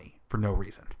waste of money for no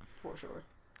reason. For sure.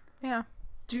 Yeah.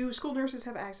 Do school nurses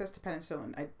have access to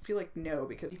penicillin? I feel like no,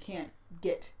 because you can't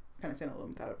get penicillin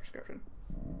without a prescription.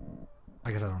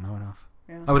 I guess I don't know enough.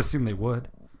 Yeah. I would assume they would.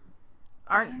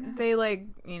 Aren't they like,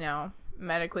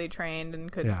 medically trained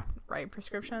and could Yeah. write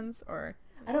prescriptions? Or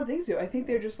I don't think so. I think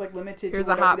they're just like limited Here's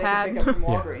to a whatever hot they pad. can pick up from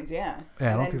Walgreens. Yeah. Yeah, I And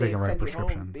don't then think they can write send you home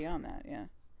prescriptions. beyond that. Yeah.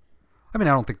 I mean,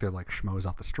 I don't think they're like schmoes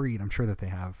off the street. I'm sure that they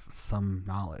have some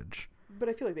knowledge. But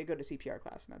I feel like they go to CPR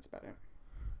class and that's about it.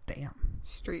 Damn.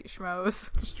 Street schmoes.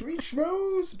 Street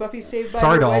schmoes. Buffy saved by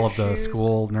Sorry her to all wet of the shoes.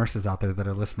 school nurses out there that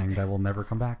are listening that will never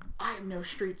come back. I'm no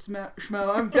street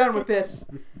schmo. I'm done with this.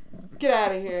 Get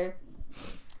out of here.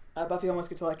 Buffy almost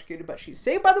gets electrocuted, but she's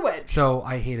saved by the wedge. So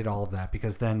I hated all of that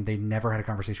because then they never had a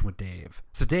conversation with Dave.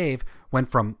 So Dave went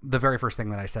from the very first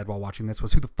thing that I said while watching this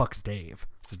was, who the fuck is Dave?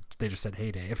 So they just said, hey,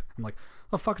 Dave. I'm like,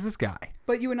 the fuck is this guy?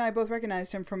 But you and I both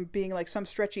recognized him from being like some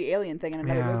stretchy alien thing in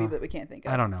another movie that we can't think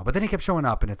of. I don't know. But then he kept showing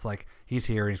up and it's like, he's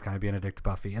here and he's kind of being a dick to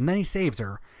Buffy. And then he saves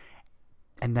her.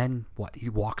 And then what? He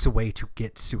walks away to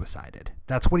get suicided.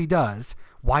 That's what he does.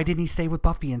 Why didn't he stay with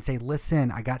Buffy and say,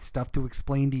 listen, I got stuff to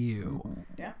explain to you?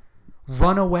 Yeah.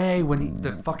 Run away when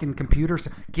the fucking computers...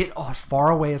 Get as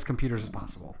far away as computers as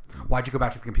possible. Why'd you go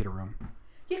back to the computer room?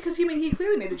 Yeah, because he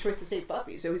clearly made the choice to save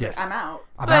Buffy, so he's Yes. like, I'm out.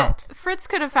 I'm out. Fritz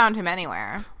could have found him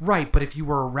anywhere. Right, but if you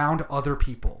were around other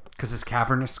people, because his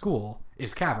cavernous school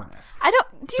is cavernous.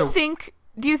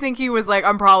 Do you think he was like,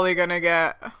 I'm probably gonna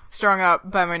get strung up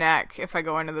by my neck if I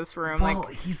go into this room? Well,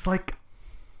 he's like,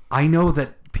 I know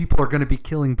that people are going to be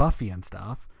killing Buffy and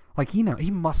stuff. Like, he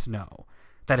must know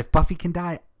that if Buffy can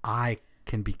die, I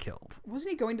can be killed. Wasn't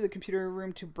he going to the computer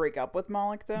room to break up with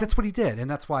Moloch, though? That's what he did, and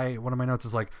that's why one of my notes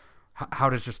is like, how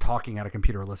does just talking at a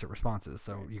computer elicit responses?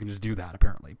 So you can just do that,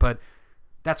 apparently. But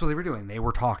that's what they were doing. They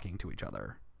were talking to each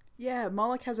other. Yeah,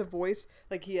 Moloch has a voice,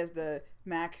 like he has the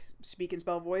Mac speak and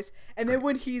spell voice. And then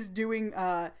when he's doing,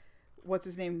 what's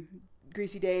his name?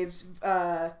 Greasy Dave's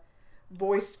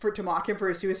voice to mock him for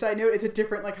a suicide note, it's a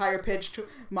different, like, higher pitched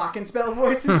mock and spell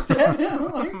voice instead.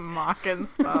 Like, mock and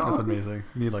spell. That's amazing.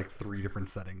 You need like 3 different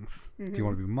settings. Mm-hmm. Do you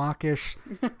want to be mockish,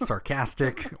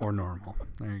 sarcastic, or normal?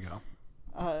 There you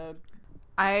go.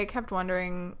 I kept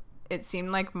wondering, it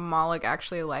seemed like Moloch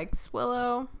actually likes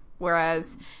Willow,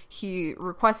 whereas he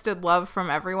requested love from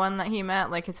everyone that he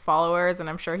met, like his followers, and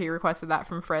I'm sure he requested that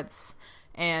from Fritz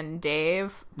and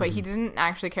Dave, but he didn't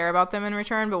actually care about them in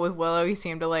return. But with Willow, he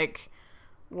seemed to like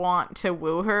want to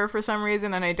woo her for some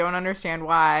reason, and I don't understand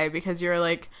why, because you're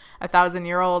like a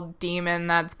 1,000-year-old demon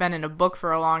that's been in a book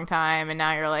for a long time, and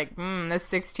now you're like, this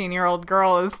 16-year-old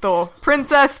girl is the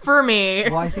princess for me.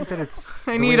 Well, I think that it's...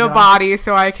 I need a body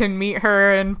so I can meet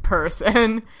her in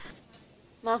person.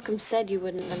 Malcolm said you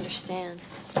wouldn't understand.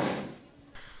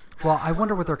 Well, I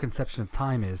wonder what their conception of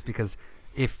time is, because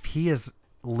if he is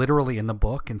literally in the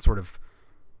book and sort of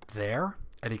there,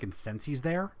 and he can sense he's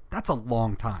there, that's a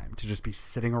long time to just be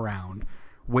sitting around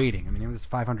waiting. I mean, it was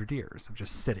 500 years of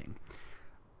just sitting.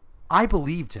 I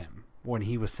believed him when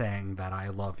he was saying that I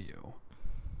love you.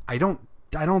 I don't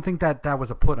think that was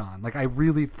a put on. Like, I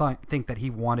really think that he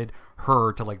wanted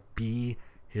her to, like, be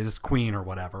his queen or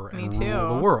whatever and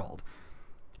rule the world.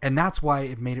 And that's why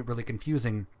it made it really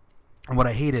confusing. And what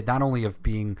I hated, not only of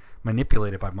being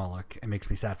manipulated by Moloch, it makes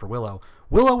me sad for Willow.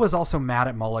 Willow was also mad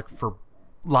at Moloch for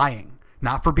lying.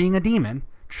 Not for being a demon,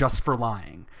 just for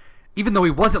lying. Even though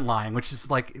he wasn't lying, which is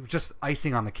like just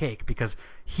icing on the cake, because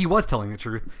he was telling the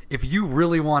truth. If you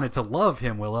really wanted to love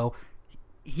him, Willow,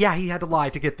 yeah, he had to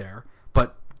lie to get there.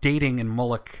 But dating in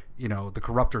Moloch, you know, the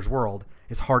corruptor's world,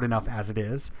 is hard enough as it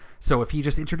is. So if he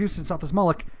just introduced himself as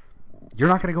Moloch, you're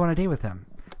not going to go on a date with him.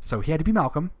 So he had to be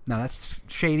Malcolm. Now that's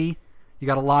shady. You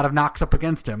got a lot of knocks up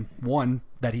against him. One,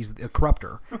 that he's a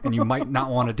corruptor, and you might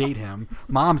not want to date him.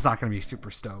 Mom's not going to be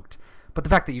super stoked. But the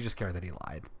fact that you just care that he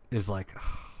lied is like...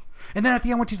 Ugh. And then at the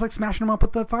end when she's like smashing him up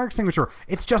with the fire extinguisher,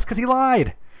 it's just because he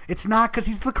lied. It's not because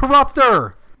he's the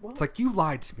corruptor. What? It's like, you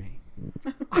lied to me.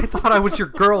 I thought I was your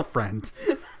girlfriend.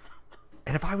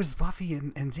 And if I was Buffy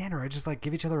and Xander, I'd just like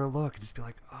give each other a look and just be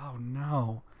like, oh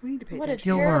no. We need to pay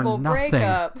attention. What a terrible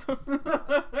breakup.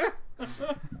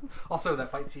 Also,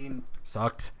 that fight scene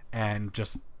sucked, and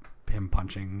just him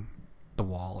punching the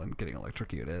wall and getting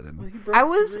electrocuted. And I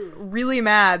was really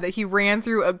mad that he ran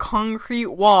through a concrete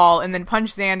wall and then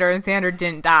punched Xander, and Xander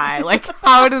didn't die. Like,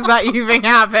 how does that even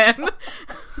happen?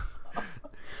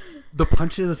 The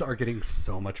punches are getting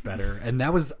so much better, and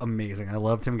that was amazing. I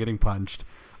loved him getting punched.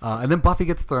 And then Buffy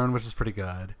gets thrown, which is pretty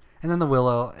good. And then the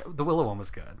Willow one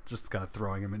was good. Just kind of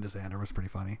throwing him into Xander was pretty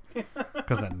funny.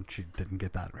 Because then she didn't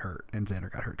get that hurt, and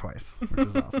Xander got hurt twice, which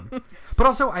was awesome. But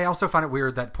also, I also find it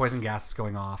weird that poison gas is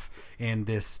going off in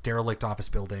this derelict office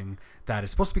building that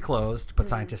is supposed to be closed, but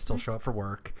scientists still show up for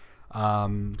work.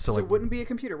 So it wouldn't be a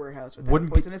computer warehouse without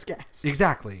poisonous gas.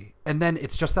 Exactly. And then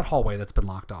it's just that hallway that's been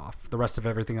locked off. The rest of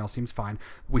everything else seems fine.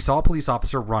 We saw a police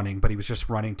officer running, but he was just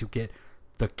running to get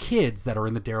the kids that are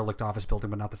in the derelict office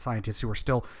building, but not the scientists who are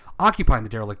still occupying the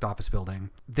derelict office building.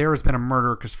 There has been a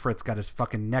murder because Fritz got his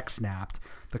fucking neck snapped.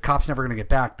 The cop's never going to get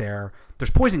back there.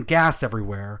 There's poison gas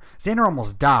everywhere. Xander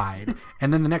almost died.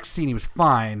 And then the next scene, he was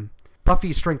fine.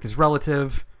 Buffy's strength is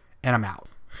relative, and I'm out.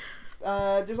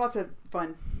 There's lots of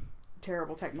fun,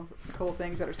 terrible technical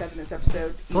things that are said in this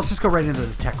episode. So let's just go right into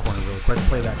the tech corner really quick.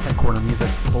 Play that tech corner music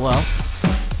below.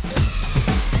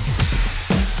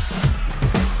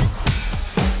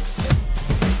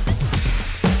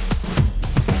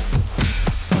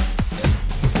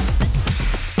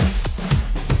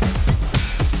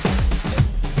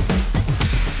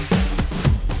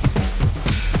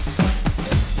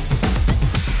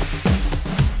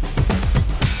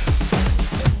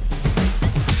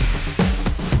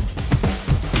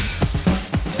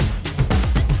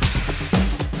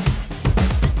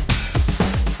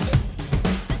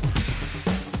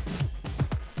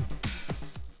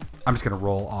 I'm just going to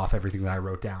roll off everything that I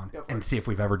wrote down and see if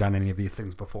we've ever done any of these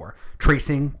things before.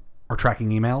 Tracing or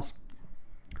tracking emails.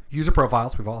 User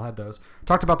profiles. We've all had those.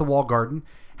 Talked about the wall garden.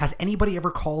 Has anybody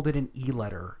ever called it an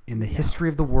e-letter in the history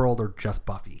of the world, or just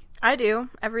Buffy? I do.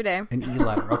 Every day. An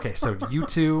e-letter. Okay, so you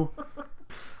two.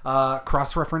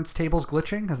 Cross-reference tables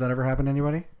glitching. Has that ever happened to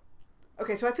anybody?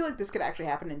 Okay, so I feel like this could actually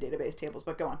happen in database tables,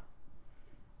 but go on.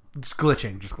 Just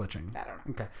glitching. I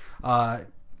don't know. Okay.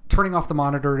 Turning off the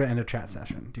monitor to end a chat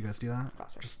session. Do you guys do that?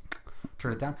 Classic. Just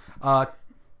turn it down.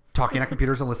 Talking at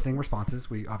computers and listening responses.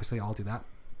 We obviously all do that.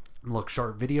 Look,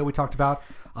 short video we talked about.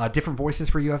 Different voices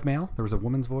for UF Mail. There was a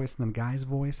woman's voice and then a guy's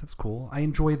voice. That's cool. I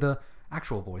enjoy the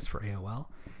actual voice for AOL.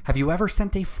 Have you ever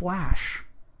sent a flash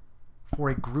for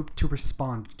a group to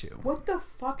respond to? What the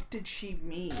fuck did she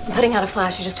mean? I'm putting out a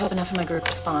flash. You just hope enough of my group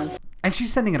responds. And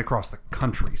she's sending it across the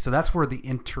country. So that's where the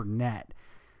internet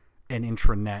and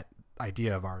intranet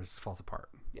idea of ours falls apart.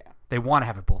 Yeah. They want to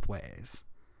have it both ways.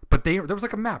 But there was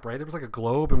like a map, right? There was like a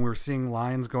globe, and we were seeing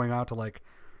lines going out to like...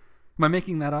 Am I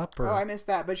making that up? Or? Oh, I missed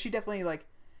that. But she definitely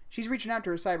she's reaching out to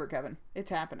her cyber coven.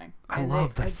 It's happening. I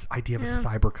love this idea of a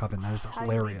cyber coven. That is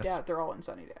hilarious. I doubt they're all in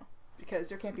Sunnydale. Because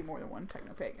there can't be more than one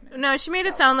techno-pagan. No, she made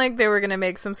it sound like they were going to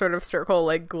make some sort of circle,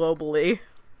 like, globally.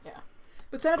 Yeah.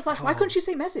 But send out a flash. Why couldn't she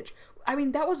say message? I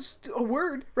mean, that was a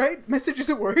word, right? Message is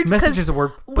a word. Message is a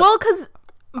word. Well, because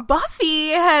Buffy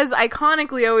has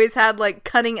iconically always had like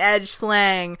cutting edge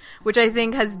slang, which I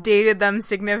think has dated them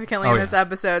significantly in this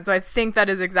episode. So I think that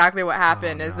is exactly what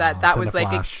happened. Is that was like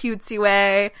a cutesy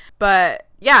way, but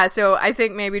yeah. So I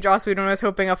think maybe Joss Whedon was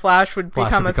hoping a flash would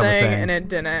become a thing, and it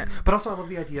didn't. But also, I love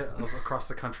the idea of across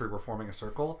the country we're forming a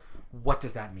circle. What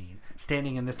does that mean?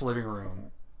 Standing in this living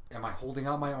room, am I holding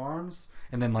out my arms,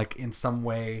 and then like in some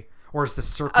way? Or is the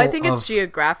circle I think it's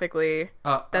geographically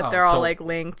that they're all like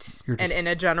linked and in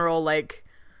a general like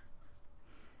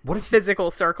physical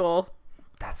circle.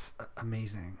 That's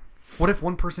amazing. What if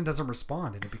one person doesn't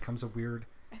respond and it becomes a weird...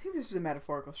 I think this is a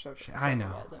metaphorical structure. I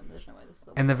know.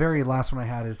 And the very last one I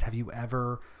had is, have you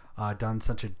ever done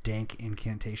such a dank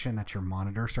incantation that your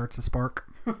monitor starts to spark?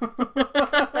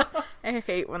 I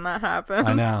hate when that happens.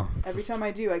 I know. Every time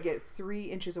I do, I get 3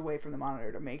 inches away from the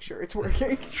monitor to make sure it's working.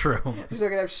 It's true. So I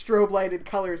can have strobe lighted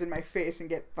colors in my face and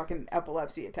get fucking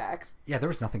epilepsy attacks. Yeah, there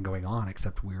was nothing going on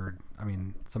except weird. I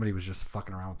mean, somebody was just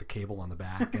fucking around with the cable on the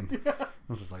back, and I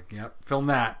was just like, "Yep, film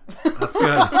that. That's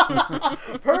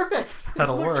good. Perfect.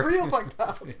 That'll Looks work." Real fucked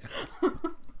up.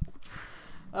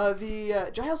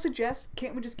 Giles suggests,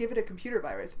 can't we just give it a computer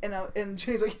virus? And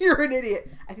Jenny's like, you're an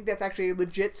idiot. I think that's actually a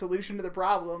legit solution to the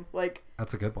problem. Like,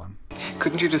 that's a good one.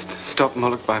 Couldn't you just stop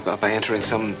Moloch by entering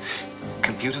some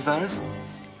computer virus?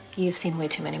 You've seen way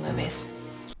too many movies.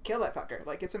 Kill that fucker.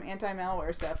 Like, get some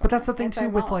anti-malware stuff. But that's the thing too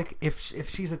with like if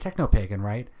she's a techno-pagan,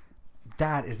 right?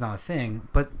 That is not a thing.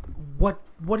 But what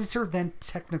is her then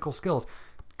technical skills?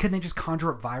 Can they just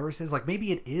conjure up viruses? Like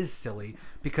maybe it is silly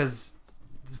because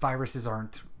viruses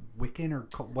aren't Wiccan or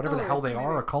whatever the hell they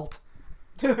are, occult.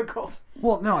 Occult.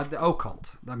 Well, no, the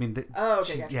occult. I mean,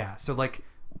 okay, gotcha. Yeah. So like,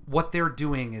 what they're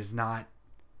doing is not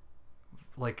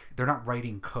like they're not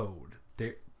writing code.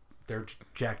 They're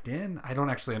jacked in. I don't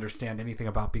actually understand anything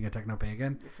about being a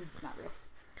techno-pagan. This is not real.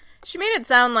 She made it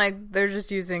sound like they're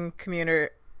just using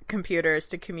computers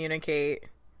to communicate,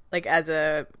 like as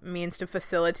a means to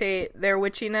facilitate their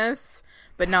witchiness,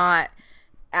 but not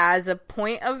as a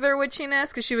point of their witchiness,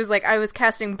 because she was like, I was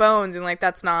casting bones, and like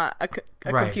that's not a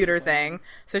computer thing.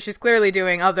 So she's clearly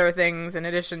doing other things in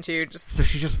addition to just... So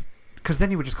she just... Because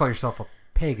then you would just call yourself a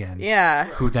pagan. Yeah.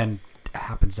 Who then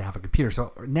happens to have a computer.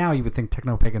 So now you would think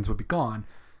techno-pagans would be gone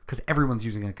because everyone's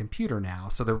using a computer now.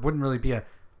 So there wouldn't really be a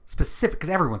specific... Because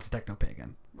everyone's a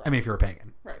techno-pagan. Right. I mean, if you're a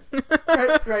pagan. Right.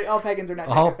 Right. All pagans are not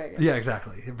techno-pagans. Yeah,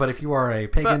 exactly. But if you are a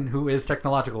pagan who is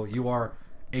technological, you are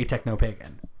a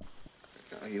techno-pagan.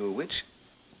 Are you a witch?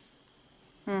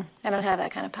 I don't have that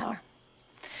kind of power.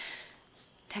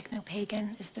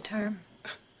 Techno-pagan is the term.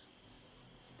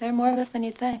 There are more of us than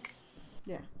you'd think.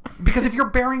 Yeah. Because if you're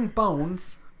bearing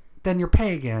bones, then you're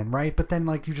pagan, right? But then,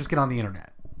 like, you just get on the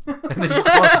internet. And then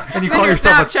you call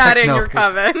yourself a techno. Snapchatting your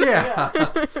coven. Yeah.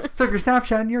 So if you're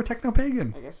Snapchatting, you're a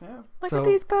techno-pagan. I guess so. Look at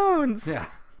these bones. Yeah.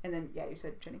 And then, you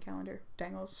said Jenny Calendar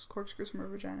dangles corkscrews from her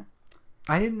vagina.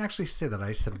 I didn't actually say that.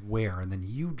 I said where, and then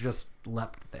you just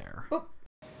leapt there. Oh.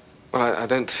 Well, I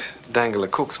don't dangle a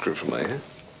corkscrew from my hair.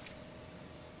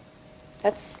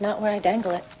 That's not where I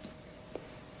dangle it.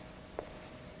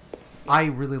 I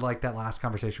really liked that last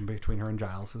conversation between her and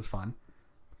Giles. It was fun.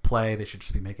 Play, they should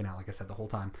just be making out, like I said, the whole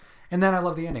time. And then I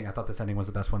love the ending. I thought this ending was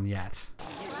the best one yet.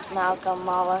 Malcolm,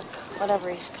 Moloch,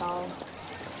 whatever he's called.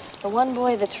 The one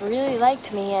boy that's really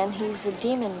liked me, and he's a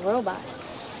demon robot.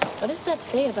 What does that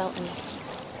say about me?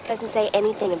 Doesn't say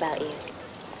anything about you.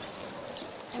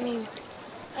 I mean,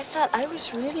 I thought I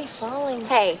was really falling.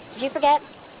 Hey, did you forget?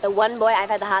 The one boy I've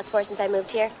had the hots for since I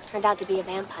moved here turned out to be a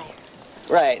vampire.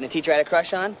 Right, and the teacher I had a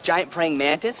crush on? Giant praying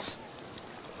mantis?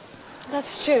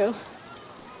 That's true.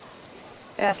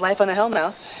 Yeah, it's life on the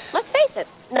Hellmouth. Let's face it,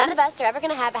 none of us are ever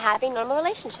going to have a happy, normal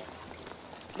relationship.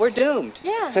 We're doomed.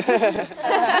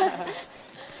 Yeah.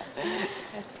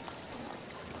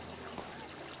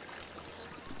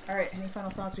 All right, any final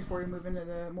thoughts before we move into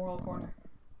the moral corner?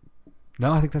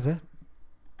 No, I think that's it.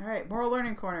 All right, moral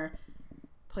learning corner.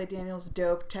 Play Daniel's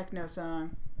dope techno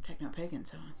song, techno-pagan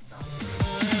song.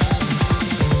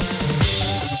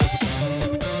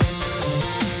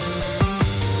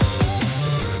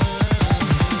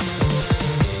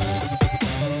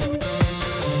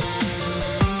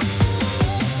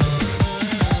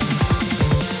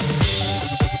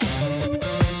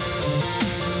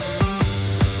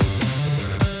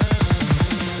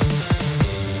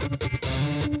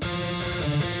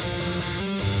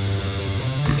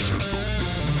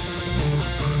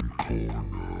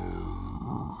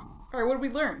 Alright, what did we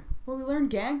learn? What did we learn,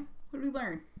 gang? What did we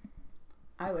learn?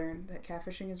 I learned that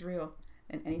catfishing is real.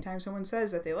 And anytime someone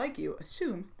says that they like you,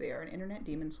 assume they are an internet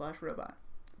demon/robot.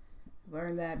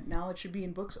 Learn that knowledge should be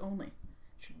in books only.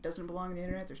 It doesn't belong on the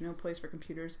internet. There's no place for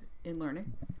computers in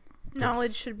learning.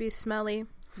 Knowledge should be smelly.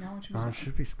 Knowledge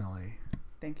should be smelly.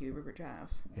 Thank you, Rupert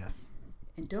Giles. Yes.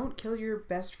 And don't kill your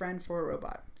best friend for a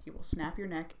robot. He will snap your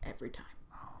neck every time.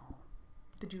 Oh.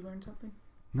 Did you learn something?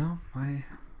 No,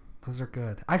 those are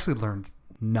good. I actually learned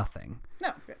nothing. No,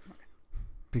 good. Okay.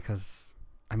 Because,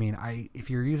 I mean, if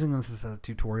you're using this as a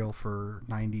tutorial for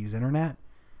 90s internet,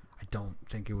 I don't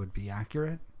think it would be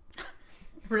accurate.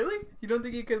 Really? You don't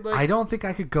think you could, like... I don't think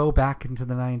I could go back into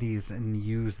the 90s and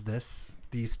use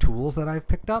these tools that I've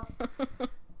picked up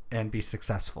and be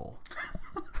successful.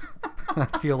 I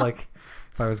feel like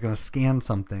if I was going to scan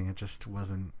something, it just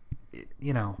wasn't,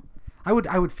 you know... I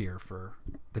would fear for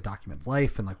the document's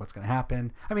life and, like, what's going to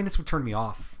happen. I mean, this would turn me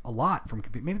off a lot from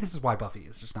computer. Maybe this is why Buffy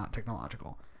is just not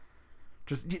technological.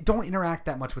 Just don't interact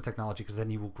that much with technology because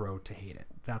then you will grow to hate it.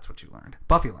 That's what you learned.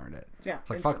 Buffy learned it. Yeah. It's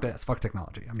like, fuck this. Fuck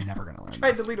technology. I'm never going to learn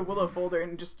Tried to delete a Willow folder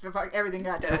and just everything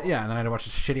got done. Yeah, and then I had to watch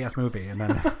this shitty-ass movie, and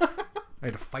then I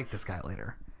had to fight this guy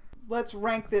later. Let's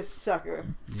rank this sucker.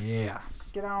 Yeah.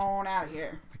 Get on out of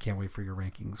here. I can't wait for your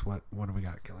rankings. What do we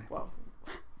got, Kelly? Well,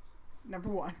 number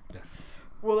 1. Yes.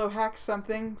 Willow hacks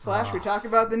something / we talk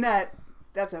about the net.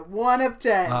 That's a 1 of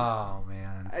 10. Oh,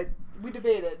 man. We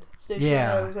debated. Station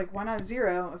Yeah. It was like, why not a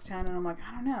 0 of 10? And I'm like,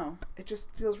 I don't know. It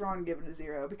just feels wrong to give it a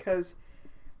 0 because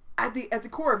at the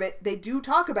core of it, they do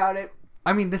talk about it.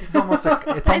 I mean, this is almost like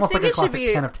it's almost like a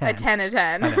classic 10 of 10. A 10 of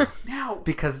 10. I know. Now,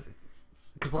 because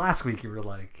last week you were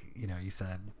like, you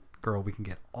said, girl, we can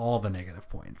get all the negative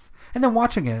points. And then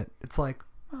watching it, it's like,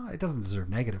 well, it doesn't deserve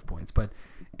negative points, but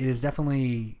it is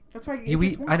definitely... That's why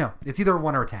I know. It's either a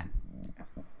 1 or a 10.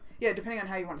 Yeah, depending on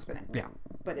how you want to spin it. Yeah.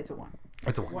 But it's a 1.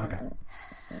 It's a 1, okay.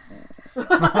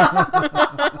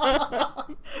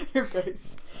 Your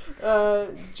face.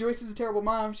 Joyce is a terrible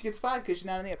mom. She gets 5 because she's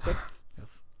not in the episode.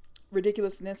 Yes.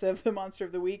 Ridiculousness of the monster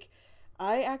of the week.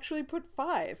 I actually put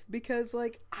 5 because,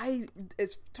 like,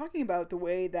 is talking about the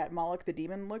way that Moloch the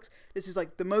demon looks. This is,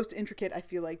 like, the most intricate, I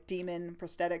feel like, demon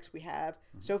prosthetics we have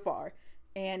so far.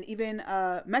 And even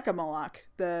Mecha Moloch,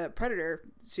 the Predator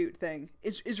suit thing,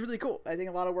 is really cool. I think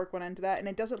a lot of work went into that, and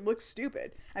it doesn't look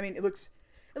stupid. I mean, it looks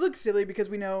silly because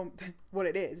we know what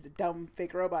it is, the dumb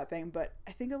fake robot thing, but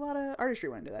I think a lot of artistry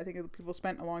went into that. I think people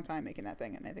spent a long time making that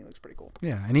thing, and I think it looks pretty cool.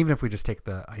 Yeah, and even if we just take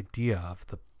the idea of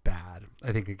the bad,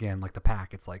 I think, again, like the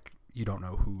pack, it's like you don't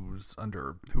know who's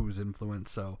under whose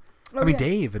influence, so... I mean,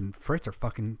 Dave and Fritz are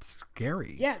fucking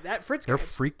scary. Yeah, that Fritz They're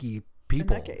guy's freaky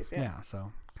people. In that case, yeah.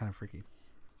 So kind of freaky.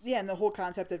 Yeah, and the whole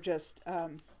concept of just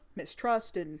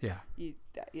mistrust and... Yeah.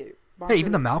 Hey,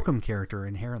 even the Malcolm character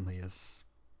inherently is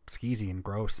skeezy and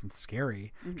gross and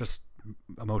scary. Mm-hmm. Just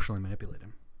emotionally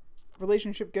manipulative.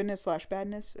 Relationship goodness /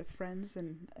 badness of friends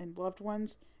and loved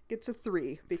ones gets a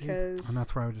 3 because... And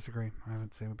that's where I would disagree. I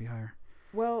would say it would be higher.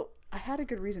 Well, I had a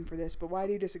good reason for this, but why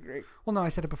do you disagree? Well, no, I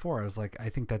said it before. I was like, I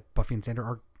think that Buffy and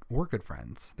Xander were good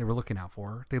friends. They were looking out for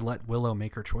her. They let Willow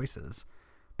make her choices,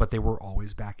 but they were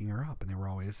always backing her up, and they were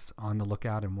always on the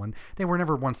lookout. And they were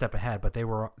never one step ahead, but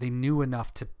they knew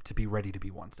enough to be ready to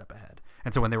be one step ahead.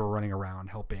 And so when they were running around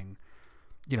helping,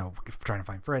 trying to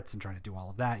find Fritz and trying to do all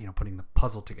of that, putting the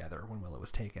puzzle together when Willow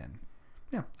was taken.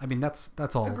 Yeah, I mean that's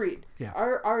all. Agreed. Yeah,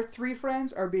 our 3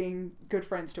 friends are being good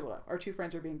friends to Willow. Our 2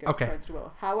 friends are being good friends to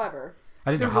Willow. However,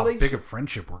 I didn't know how big of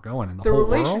friendship we're going in the whole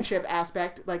relationship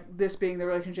aspect, like this being the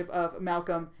relationship of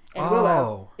Malcolm and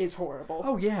Willow, is horrible.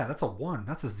 Oh yeah, that's a 1.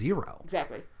 That's a 0.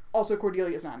 Exactly. Also,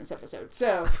 Cordelia's not in this episode,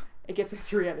 so it gets a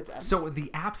 3 out of 10. So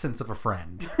the absence of a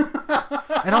friend,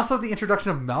 and also the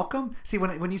introduction of Malcolm. See,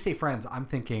 when you say friends, I'm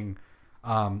thinking.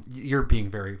 You're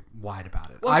being very wide about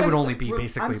it. Well, I would only be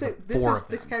basically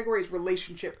this category is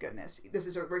relationship goodness. This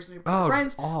is a relationship with our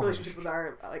friends, relationship with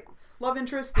our love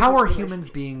interest. How are humans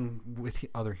being with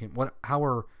other humans? How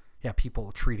are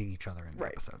people treating each other in the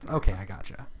episodes? Okay, I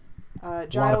gotcha.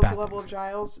 Giles, the level of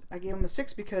Giles, I gave him a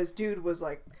 6 because dude was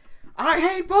like, I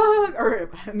hate bugs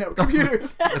or no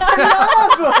computers. I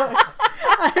love bugs.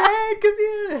 I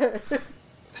hate computers.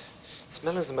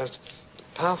 Smell is the most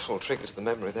powerful trigger to the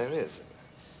memory there is.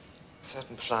 A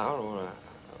certain flower or a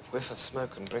whiff of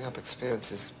smoke can bring up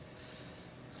experiences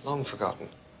long forgotten.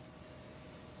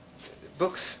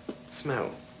 Books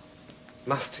smell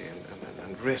musty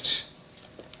and rich.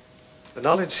 The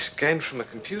knowledge gained from a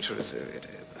computer it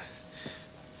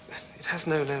has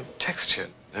no texture,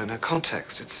 no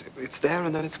context. It's there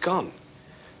and then it's gone.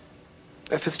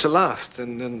 If it's to last,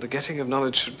 then the getting of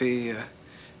knowledge should be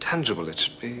tangible. It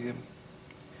should be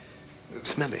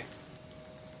smelly.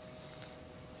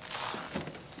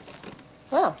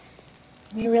 Well,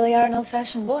 You really are an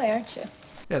old-fashioned boy, aren't you?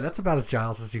 Yeah, that's about as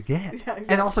Giles as you get. Yeah, exactly.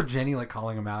 And also Jenny like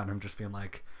calling him out and him just being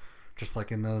like, just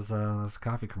like in those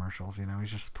coffee commercials, you know,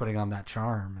 he's just putting on that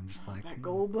charm and just like that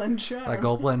gold blend charm. That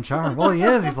gold blend charm. Well, he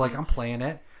is. He's like, I'm playing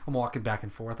it. I'm walking back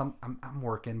and forth. I'm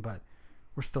working, but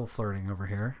we're still flirting over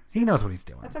here. He knows what he's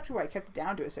doing. That's actually why I kept it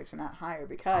down to a 6 and not higher,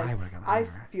 because I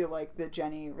feel like the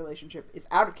Jenny relationship is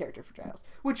out of character for Giles,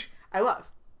 which I love,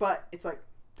 but it's like,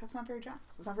 that's not very Giles.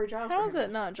 It's not very Giles. How is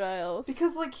it not Giles?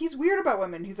 Because like he's weird about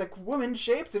women. He's like woman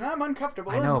shaped, and I'm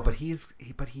uncomfortable. I know, but he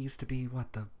used to be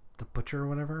what, the butcher or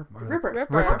whatever. Or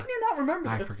Ripper. How can you not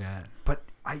remember this? I forget. But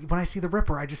when I see the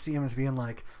Ripper, I just see him as being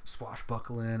like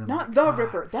swashbuckling. And not like, the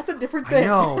Ripper. That's a different thing. I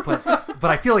know, but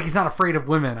I feel like he's not afraid of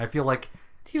women. I feel like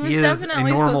he is a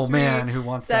normal man who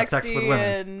wants to have sex with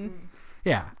women.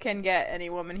 Yeah. Can get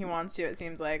any woman he wants to, it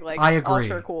seems like I agree.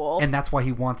 Ultra cool. And that's why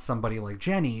he wants somebody like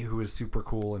Jenny, who is super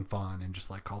cool and fun and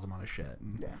just like calls him on his shit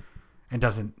and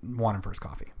doesn't want him for his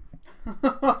coffee.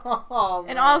 Oh,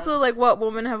 and also, like, what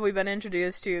woman have we been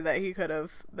introduced to that he could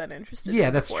have been interested in? Yeah,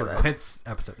 that's true. This? It's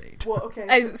episode 8. Well, okay.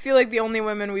 I feel like the only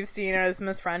women we've seen are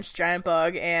Miss French, Giant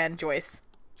Bug, and Joyce.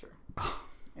 Sure.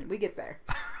 And we get there.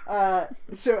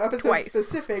 So episode Twice.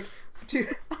 specific to...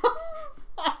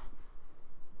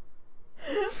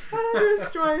 It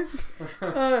is Joyce.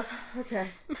 Okay.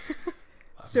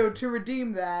 So to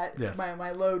redeem that, yes.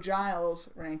 my low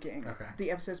Giles ranking, okay. The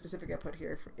episode specific I put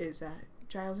here is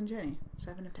Giles and Jenny,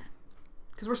 7 of 10.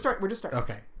 Because we're just starting.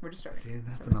 Okay. We're just starting. See,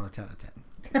 that's another 10 of 10.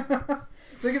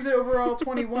 So it gives it overall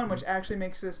 21, which actually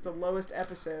makes this the lowest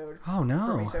episode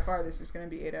for me so far. This is going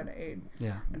to be 8 out of 8.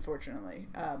 Yeah. Unfortunately.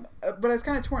 But I was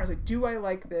kind of torn. I was like, do I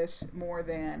like this more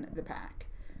than The Pack?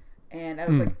 And I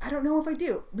was like, I don't know if I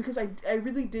do. Because I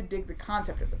really did dig the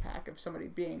concept of The Pack, of somebody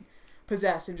being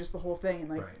possessed and just the whole thing and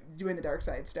like doing the dark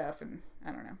side stuff, and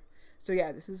I don't know. So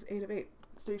yeah, this is 8 of 8.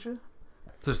 Stacia?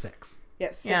 So 6.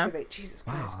 Yes, 6 of 8. Jesus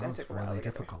Christ, wow, that's really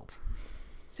difficult.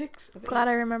 6 of 8. Glad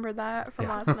I remembered that from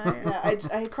last night. Yeah,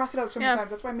 I crossed it out so many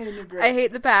times. That's why I made a new grade. I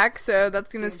hate The Pack, so that's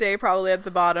going to stay probably at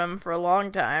the bottom for a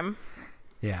long time.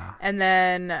 Yeah. And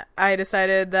then I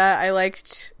decided that I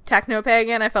liked Techno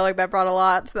Pagan. I felt like that brought a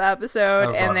lot to the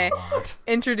episode. And they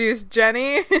introduced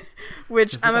Jenny,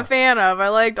 which I'm a fan of. I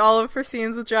liked all of her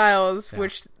scenes with Giles,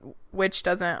 which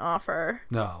doesn't offer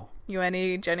you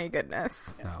any Jenny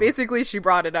goodness. No. Basically, she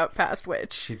brought it up past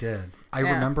Witch. She did. I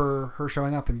remember her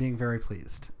showing up and being very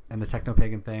pleased. And the Techno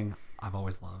Pagan thing, I've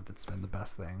always loved. It's been the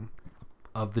best thing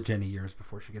of the Jenny years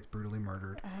before she gets brutally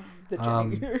murdered. The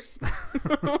Jenny years.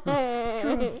 It's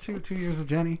true. It's 2 years of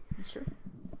Jenny. That's true.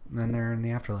 And then they're in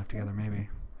the afterlife together, maybe.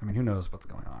 I mean, who knows what's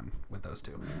going on with those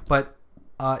two. But,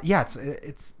 yeah,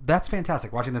 that's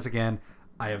fantastic. Watching this again,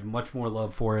 I have much more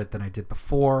love for it than I did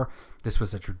before. This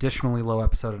was a traditionally low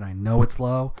episode, and I know it's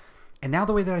low. And now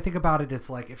the way that I think about it, it's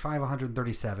like if I have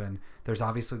 137, there's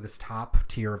obviously this top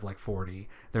tier of like 40.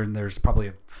 There's probably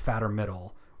a fatter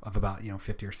middle of about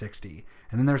 50 or 60,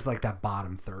 and then there's like that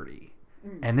bottom 30,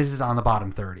 and this is on the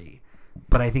bottom 30,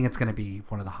 but I think it's going to be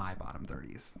one of the high bottom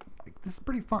 30s. Like, this is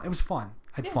pretty fun. It was fun.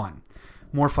 I had fun,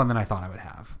 more fun than I thought I would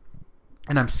have,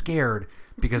 and I'm scared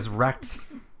because Wrecked,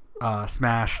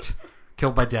 smashed,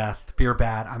 killed by death, beer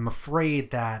bad. I'm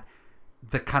afraid that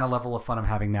the kind of level of fun I'm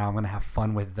having now, I'm going to have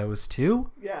fun with those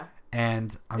two. Yeah.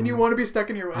 And you want to be stuck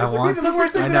in your ways. Like, these are the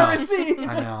worst things I've ever seen.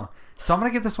 I know. So I'm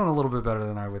going to give this one a little bit better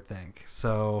than I would think.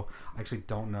 So I actually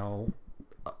don't know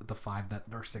the 5 that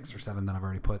or 6 or 7 that I've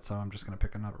already put. So I'm just going to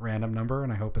pick a random number,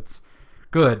 and I hope it's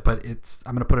good. But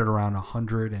I'm going to put it around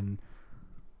 109.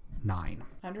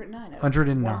 109 out of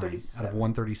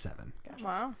 137. Gotcha.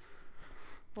 Wow.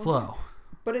 It's low.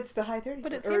 But it's the high 30s.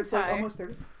 But it or it's seems like high. almost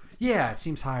 30. Yeah, it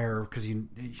seems higher because you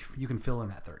can fill in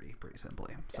that 30 pretty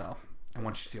simply. So, and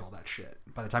once you see all that shit,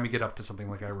 by the time you get up to something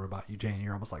like I Robot You, Jane,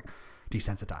 you're almost like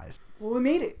desensitized. Well, we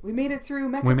made it. We made it through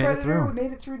Mecha Predator. We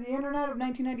made it through the internet of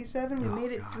 1997. We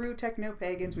made it through Techno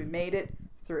Pagans. We made it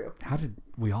through. How did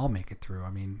we all make it through?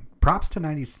 I mean, props to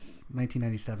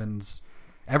 1997's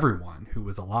everyone who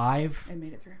was alive and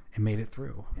made it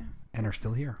through. Yeah. And are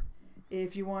still here.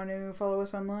 If you want to follow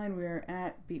us online, we're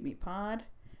at BeatMePod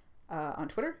on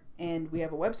Twitter, and we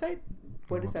have a website.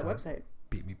 What is that website?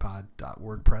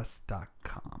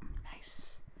 beatmepod.wordpress.com.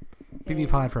 Nice.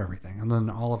 BeatMePod for everything. And then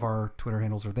all of our Twitter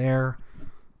handles are there.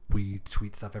 We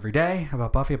tweet stuff every day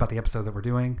about Buffy, about the episode that we're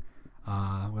doing. We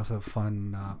also have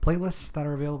fun playlists that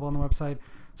are available on the website.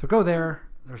 So go there.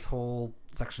 There's whole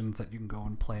sections that you can go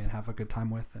and play and have a good time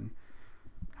with and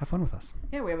have fun with us.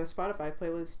 Yeah, we have a Spotify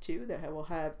playlist too that will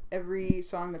have every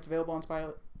song that's available on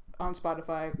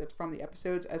Spotify that's from the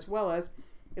episodes, as well as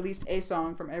at least a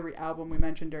song from every album we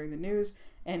mentioned during the news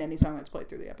and any song that's played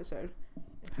through the episode.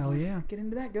 Hell yeah. Get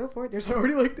into that, go for it. There's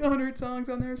already like 100 songs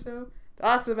on there, so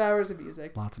lots of hours of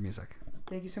music. Lots of music.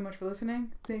 Thank you so much for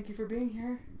listening. Thank you for being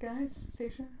here, guys.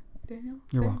 Stacia, Daniel.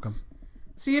 You're thanks. welcome.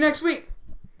 See you next week.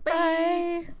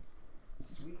 Bye.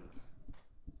 Sweet.